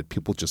segment that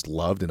people just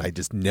loved, and I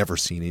just never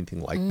seen anything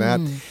like that.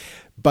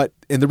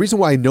 And the reason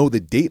why I know the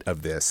date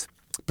of this,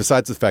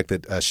 besides the fact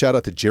that shout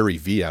out to Jerry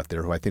V out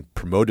there, who I think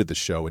promoted the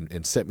show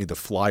and sent me the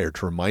flyer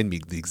to remind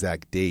me the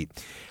exact date,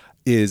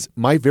 is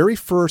my very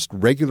first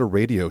regular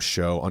radio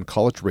show on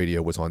college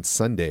radio was on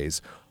Sunday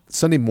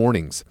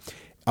mornings,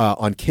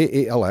 on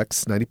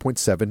KALX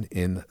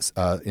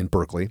 90.7 in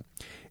Berkeley.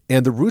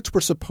 And the Roots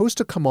were supposed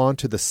to come on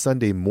to the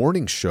Sunday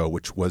morning show,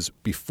 which was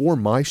before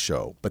my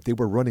show, but they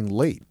were running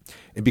late.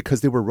 And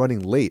because they were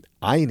running late,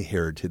 I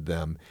inherited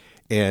them.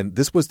 And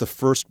this was the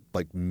first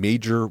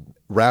major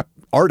rap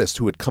artist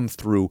who had come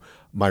through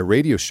my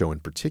radio show in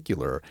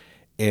particular.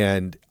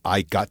 And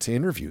I got to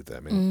interview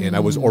them. And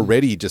I was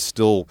already just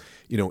still,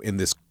 in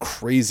this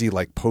crazy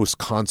like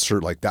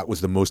post-concert, like that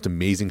was the most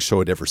amazing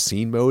show I'd ever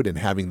seen mode. And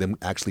having them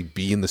actually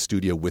be in the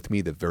studio with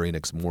me the very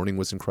next morning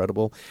was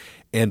incredible.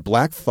 And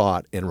Black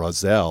Thought and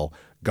Rozelle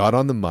got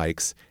on the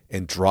mics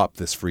and dropped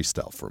this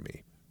freestyle for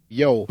me.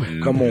 Yo,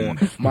 come on,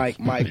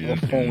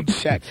 microphone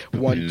check,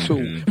 1,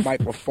 2,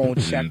 microphone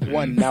check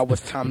 1, now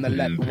it's time to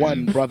let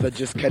one brother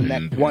just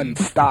connect one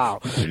style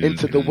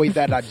into the way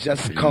that I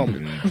just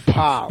come,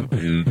 pow,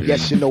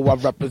 yes I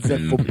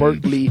represent for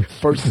Berkeley,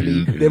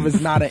 firstly, there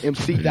is not an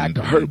MC that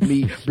can hurt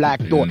me,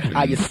 Black Thought,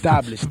 I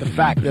established the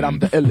fact that I'm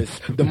the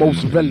illest, the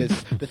most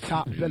realest, the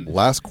top villain.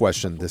 Last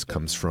question, this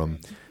comes from,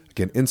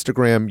 again,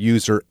 Instagram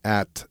user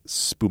at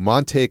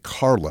Spumante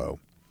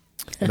Carlo,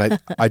 and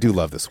I do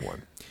love this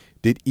one.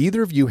 Did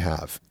either of you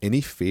have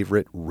any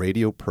favorite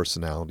radio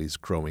personalities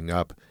growing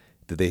up?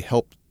 Did they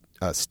help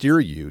steer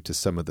you to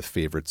some of the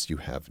favorites you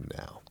have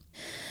now?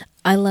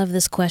 I love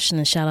this question,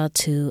 and shout out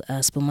to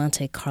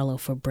Spumante Carlo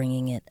for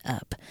bringing it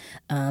up.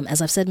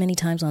 As I've said many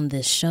times on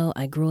this show,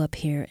 I grew up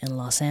here in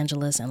Los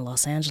Angeles, and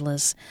Los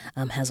Angeles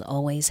has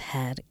always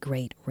had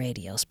great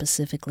radio,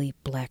 specifically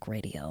black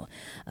radio.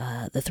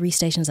 The 3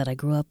 stations that I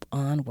grew up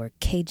on were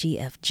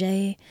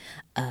KGFJ,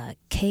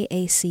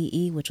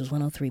 KACE, which was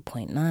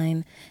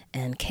 103.9,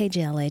 and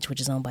KJLH,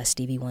 which is owned by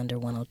Stevie Wonder,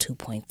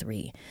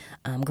 102.3.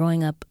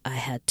 Growing up, I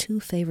had 2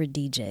 favorite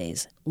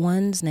DJs.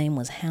 One's name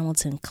was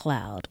Hamilton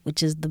Cloud,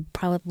 which is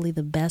probably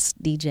the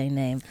best DJ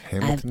name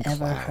I've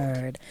ever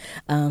heard.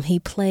 He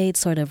played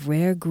sort of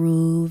rare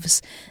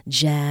grooves,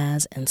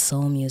 jazz, and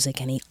soul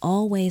music, and he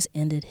always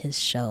ended his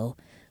show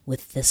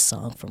with this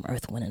song from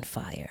Earth, Wind &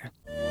 Fire.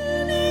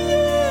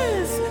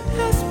 Years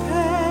has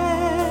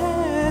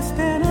passed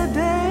and a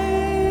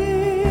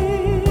day,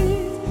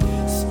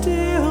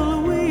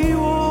 still we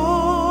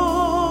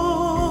walk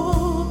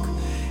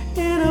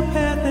in a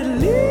path that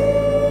leads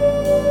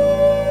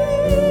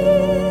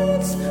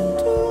to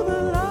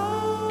the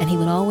light. And he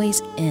would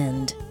always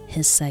end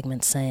his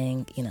segment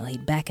saying,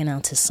 he'd back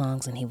announce his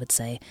songs and he would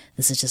say,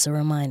 this is just a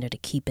reminder to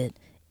keep it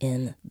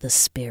in the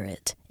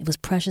spirit. It was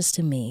precious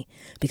to me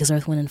because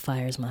Earth, Wind &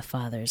 Fire is my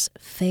father's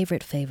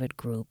favorite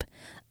group.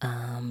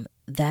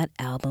 That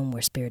album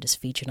where Spirit is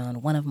featured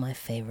on, one of my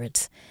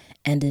favorites,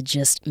 and it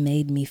just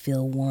made me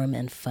feel warm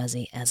and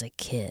fuzzy as a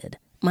kid.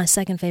 My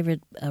second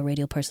favorite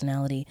radio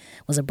personality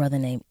was a brother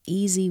named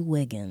Easy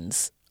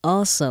Wiggins,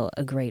 also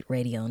a great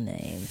radio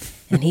name,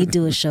 and he'd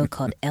do a show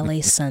called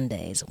LA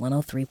Sundays,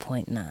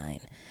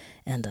 103.9.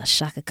 And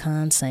Shaka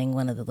Khan sang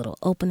one of the little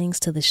openings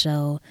to the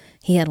show.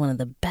 He had one of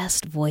the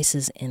best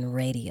voices in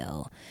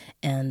radio,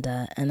 and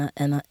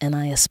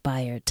I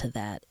aspired to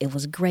that. It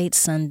was great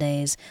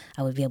Sundays.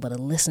 I would be able to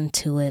listen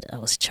to it. I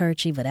was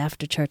churchy, but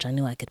after church, I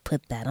knew I could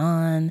put that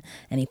on,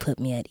 and he put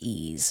me at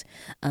ease.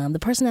 The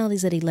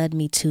personalities that he led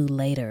me to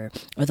later,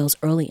 or those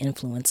early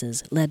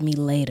influences, led me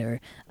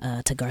later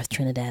to Garth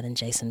Trinidad and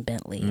Jason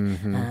Bentley,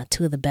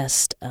 2 of the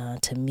best,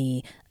 to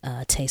me,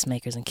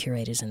 tastemakers and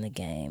curators in the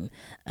game.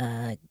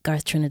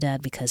 Garth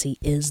Trinidad, because he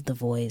is the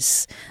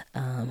voice.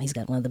 He's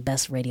got one of the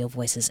best radio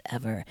voices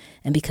ever.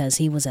 And because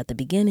he was at the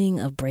beginning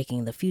of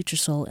breaking the future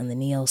soul and the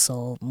neo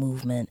soul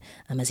movement,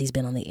 as he's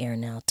been on the air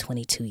now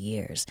 22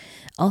 years.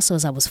 Also,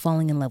 as I was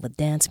falling in love with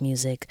dance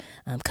music,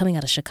 coming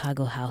out of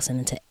Chicago House and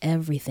into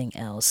everything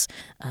else,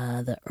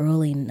 the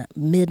early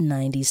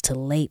mid-90s to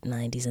late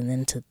 90s and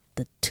then to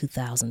the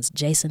 2000s,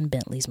 Jason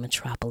Bentley's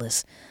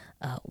Metropolis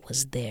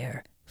was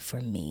there for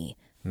me.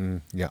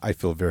 Yeah, I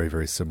feel very,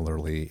 very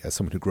similarly as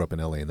someone who grew up in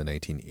LA in the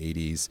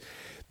 1980s.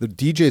 The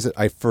DJs that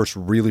I first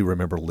really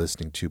remember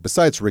listening to,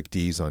 besides Rick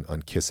Dees on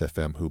Kiss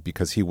FM, who,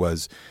 because he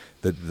was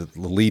the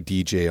lead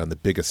DJ on the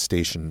biggest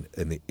station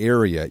in the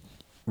area,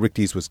 Rick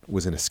Dees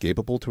was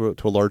inescapable to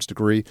a large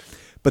degree.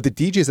 But the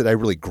DJs that I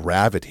really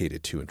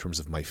gravitated to in terms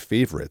of my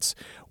favorites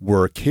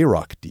were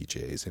K-Rock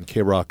DJs. And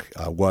K-Rock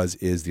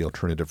is the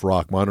alternative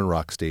rock, modern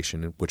rock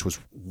station, which was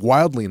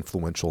wildly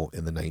influential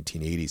in the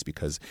 1980s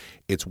because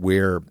it's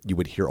where you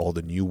would hear all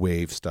the new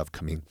wave stuff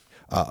coming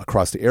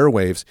across the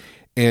airwaves.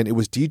 And it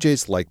was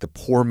DJs like The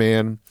Poor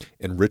Man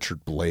and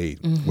Richard Blade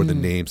were the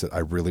names that I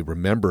really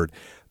remembered.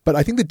 But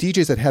I think the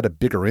DJs that had a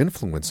bigger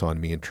influence on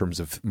me in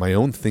terms of my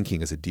own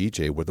thinking as a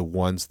DJ were the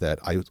ones that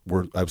I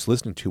was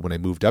listening to when I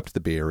moved up to the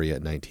Bay Area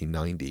in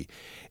 1990.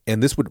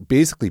 And this would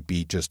basically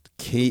be just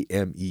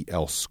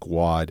KMEL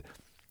squad.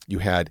 You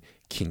had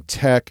King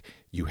Tech,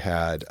 you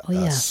had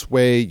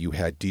Sway, you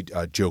had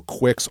Joe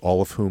Quicks,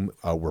 all of whom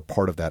were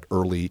part of that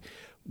early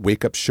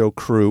wake-up show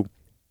crew.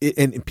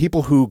 And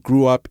people who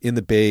grew up in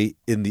the Bay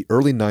in the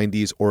early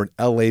 90s or in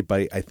LA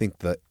by, I think,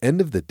 the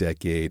end of the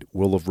decade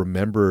will have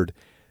remembered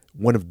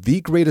one of the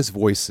greatest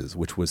voices,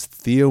 which was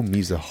Theo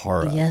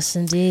Mizuhara. Yes,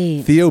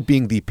 indeed. Theo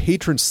being the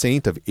patron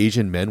saint of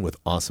Asian men with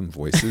awesome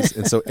voices.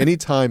 And so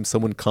anytime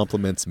someone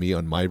compliments me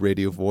on my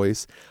radio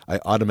voice,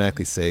 I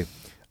automatically say,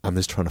 I'm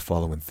just trying to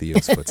follow in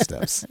Theo's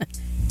footsteps.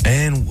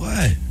 And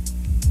what?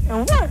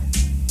 And what?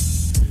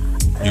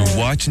 You're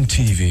watching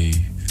TV,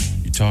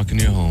 you're talking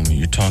to your homie,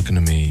 you're talking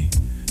to me,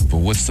 But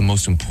what's the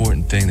most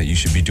important thing that you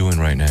should be doing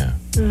right now?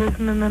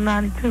 Listening to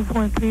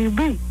 92.3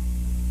 Beat.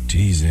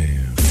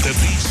 Damn. The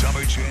Beat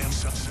Summer Jam.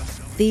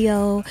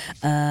 Theo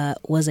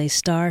was a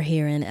star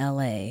here in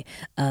L.A.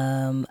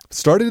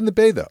 Started in the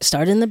Bay, though.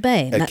 Started in the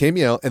Bay. At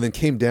KML, and then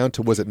came down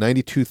to, was it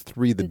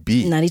 92.3 The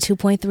Beat?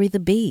 92.3 The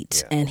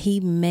Beat. Yeah. And he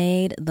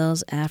made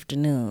those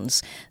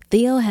afternoons.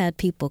 Theo had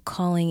people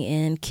calling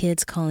in,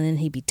 kids calling in.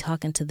 He'd be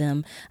talking to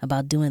them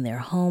about doing their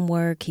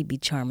homework. He'd be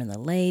charming the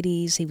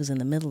ladies. He was in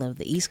the middle of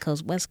the East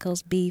Coast, West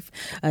Coast beef,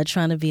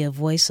 trying to be a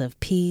voice of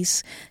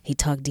peace. He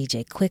talked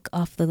DJ Quick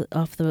off the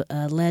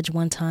ledge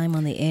one time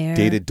on the air.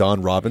 Dated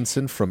Don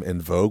Robinson from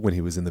En Vogue when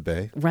he was in the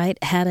Bay.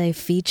 Right. Had a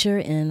feature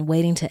in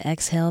Waiting to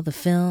Exhale, the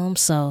film.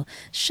 So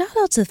shout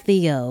out to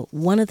Theo,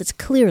 one of that's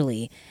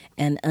clearly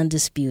and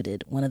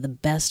undisputed, one of the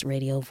best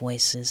radio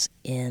voices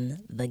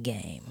in the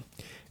game.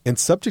 And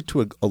subject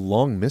to a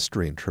long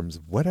mystery in terms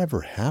of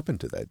whatever happened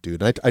to that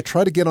dude. And I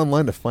tried to get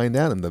online to find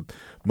out, and the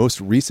most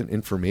recent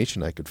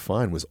information I could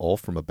find was all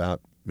from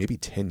about maybe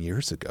 10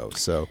 years ago.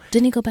 So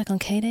didn't he go back on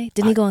K-Day?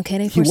 Didn't he go on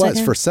K-Day for a second? He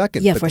was for a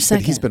second. Yeah, for a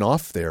second. But he's been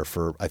off there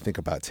for, I think,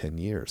 about 10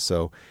 years.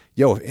 So,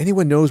 if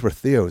anyone knows where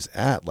Theo's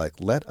at,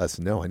 let us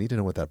know. I need to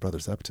know what that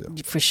brother's up to.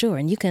 For sure.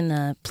 And you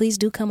can, please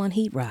do come on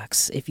Heat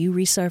Rocks. If you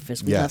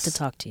resurface, we'd love to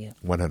talk to you.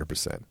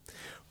 100%.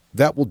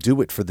 That will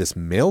do it for this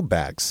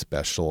mailbag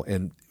special.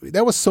 And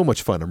that was so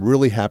much fun. I'm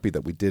really happy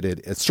that we did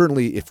it.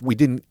 Certainly, if we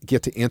didn't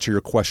get to answer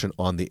your question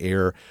on the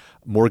air,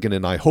 Morgan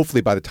and I,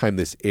 hopefully by the time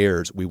this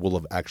airs, we will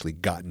have actually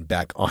gotten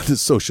back onto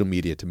social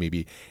media to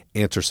maybe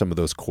answer some of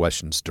those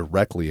questions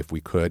directly if we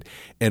could.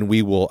 And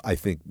we will, I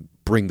think,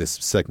 bring this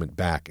segment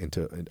back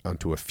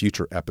onto a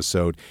future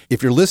episode.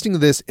 If you're listening to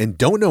this and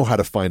don't know how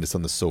to find us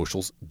on the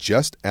socials,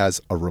 just as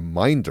a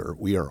reminder,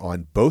 we are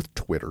on both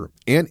Twitter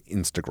and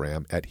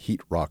Instagram at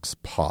Heat Rocks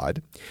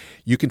Pod.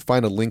 You can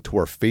find a link to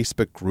our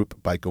Facebook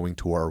group by going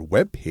to our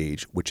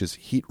webpage, which is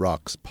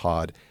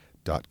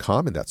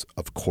heatrockspod.com. And that's,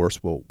 of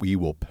course, we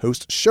will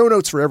post show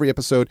notes for every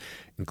episode,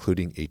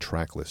 including a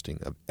track listing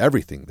of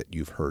everything that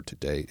you've heard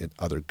today and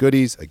other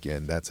goodies.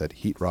 Again, that's at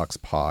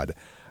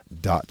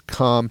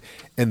heatrockspod.com.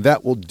 And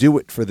that will do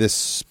it for this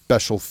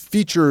special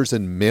features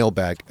and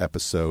mailbag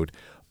episode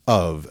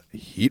of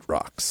Heat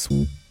Rocks.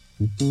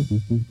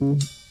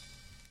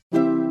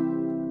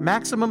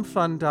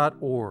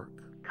 MaximumFun.org.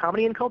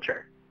 Comedy and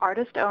culture.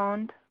 Artist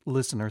owned.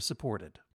 Listener supported.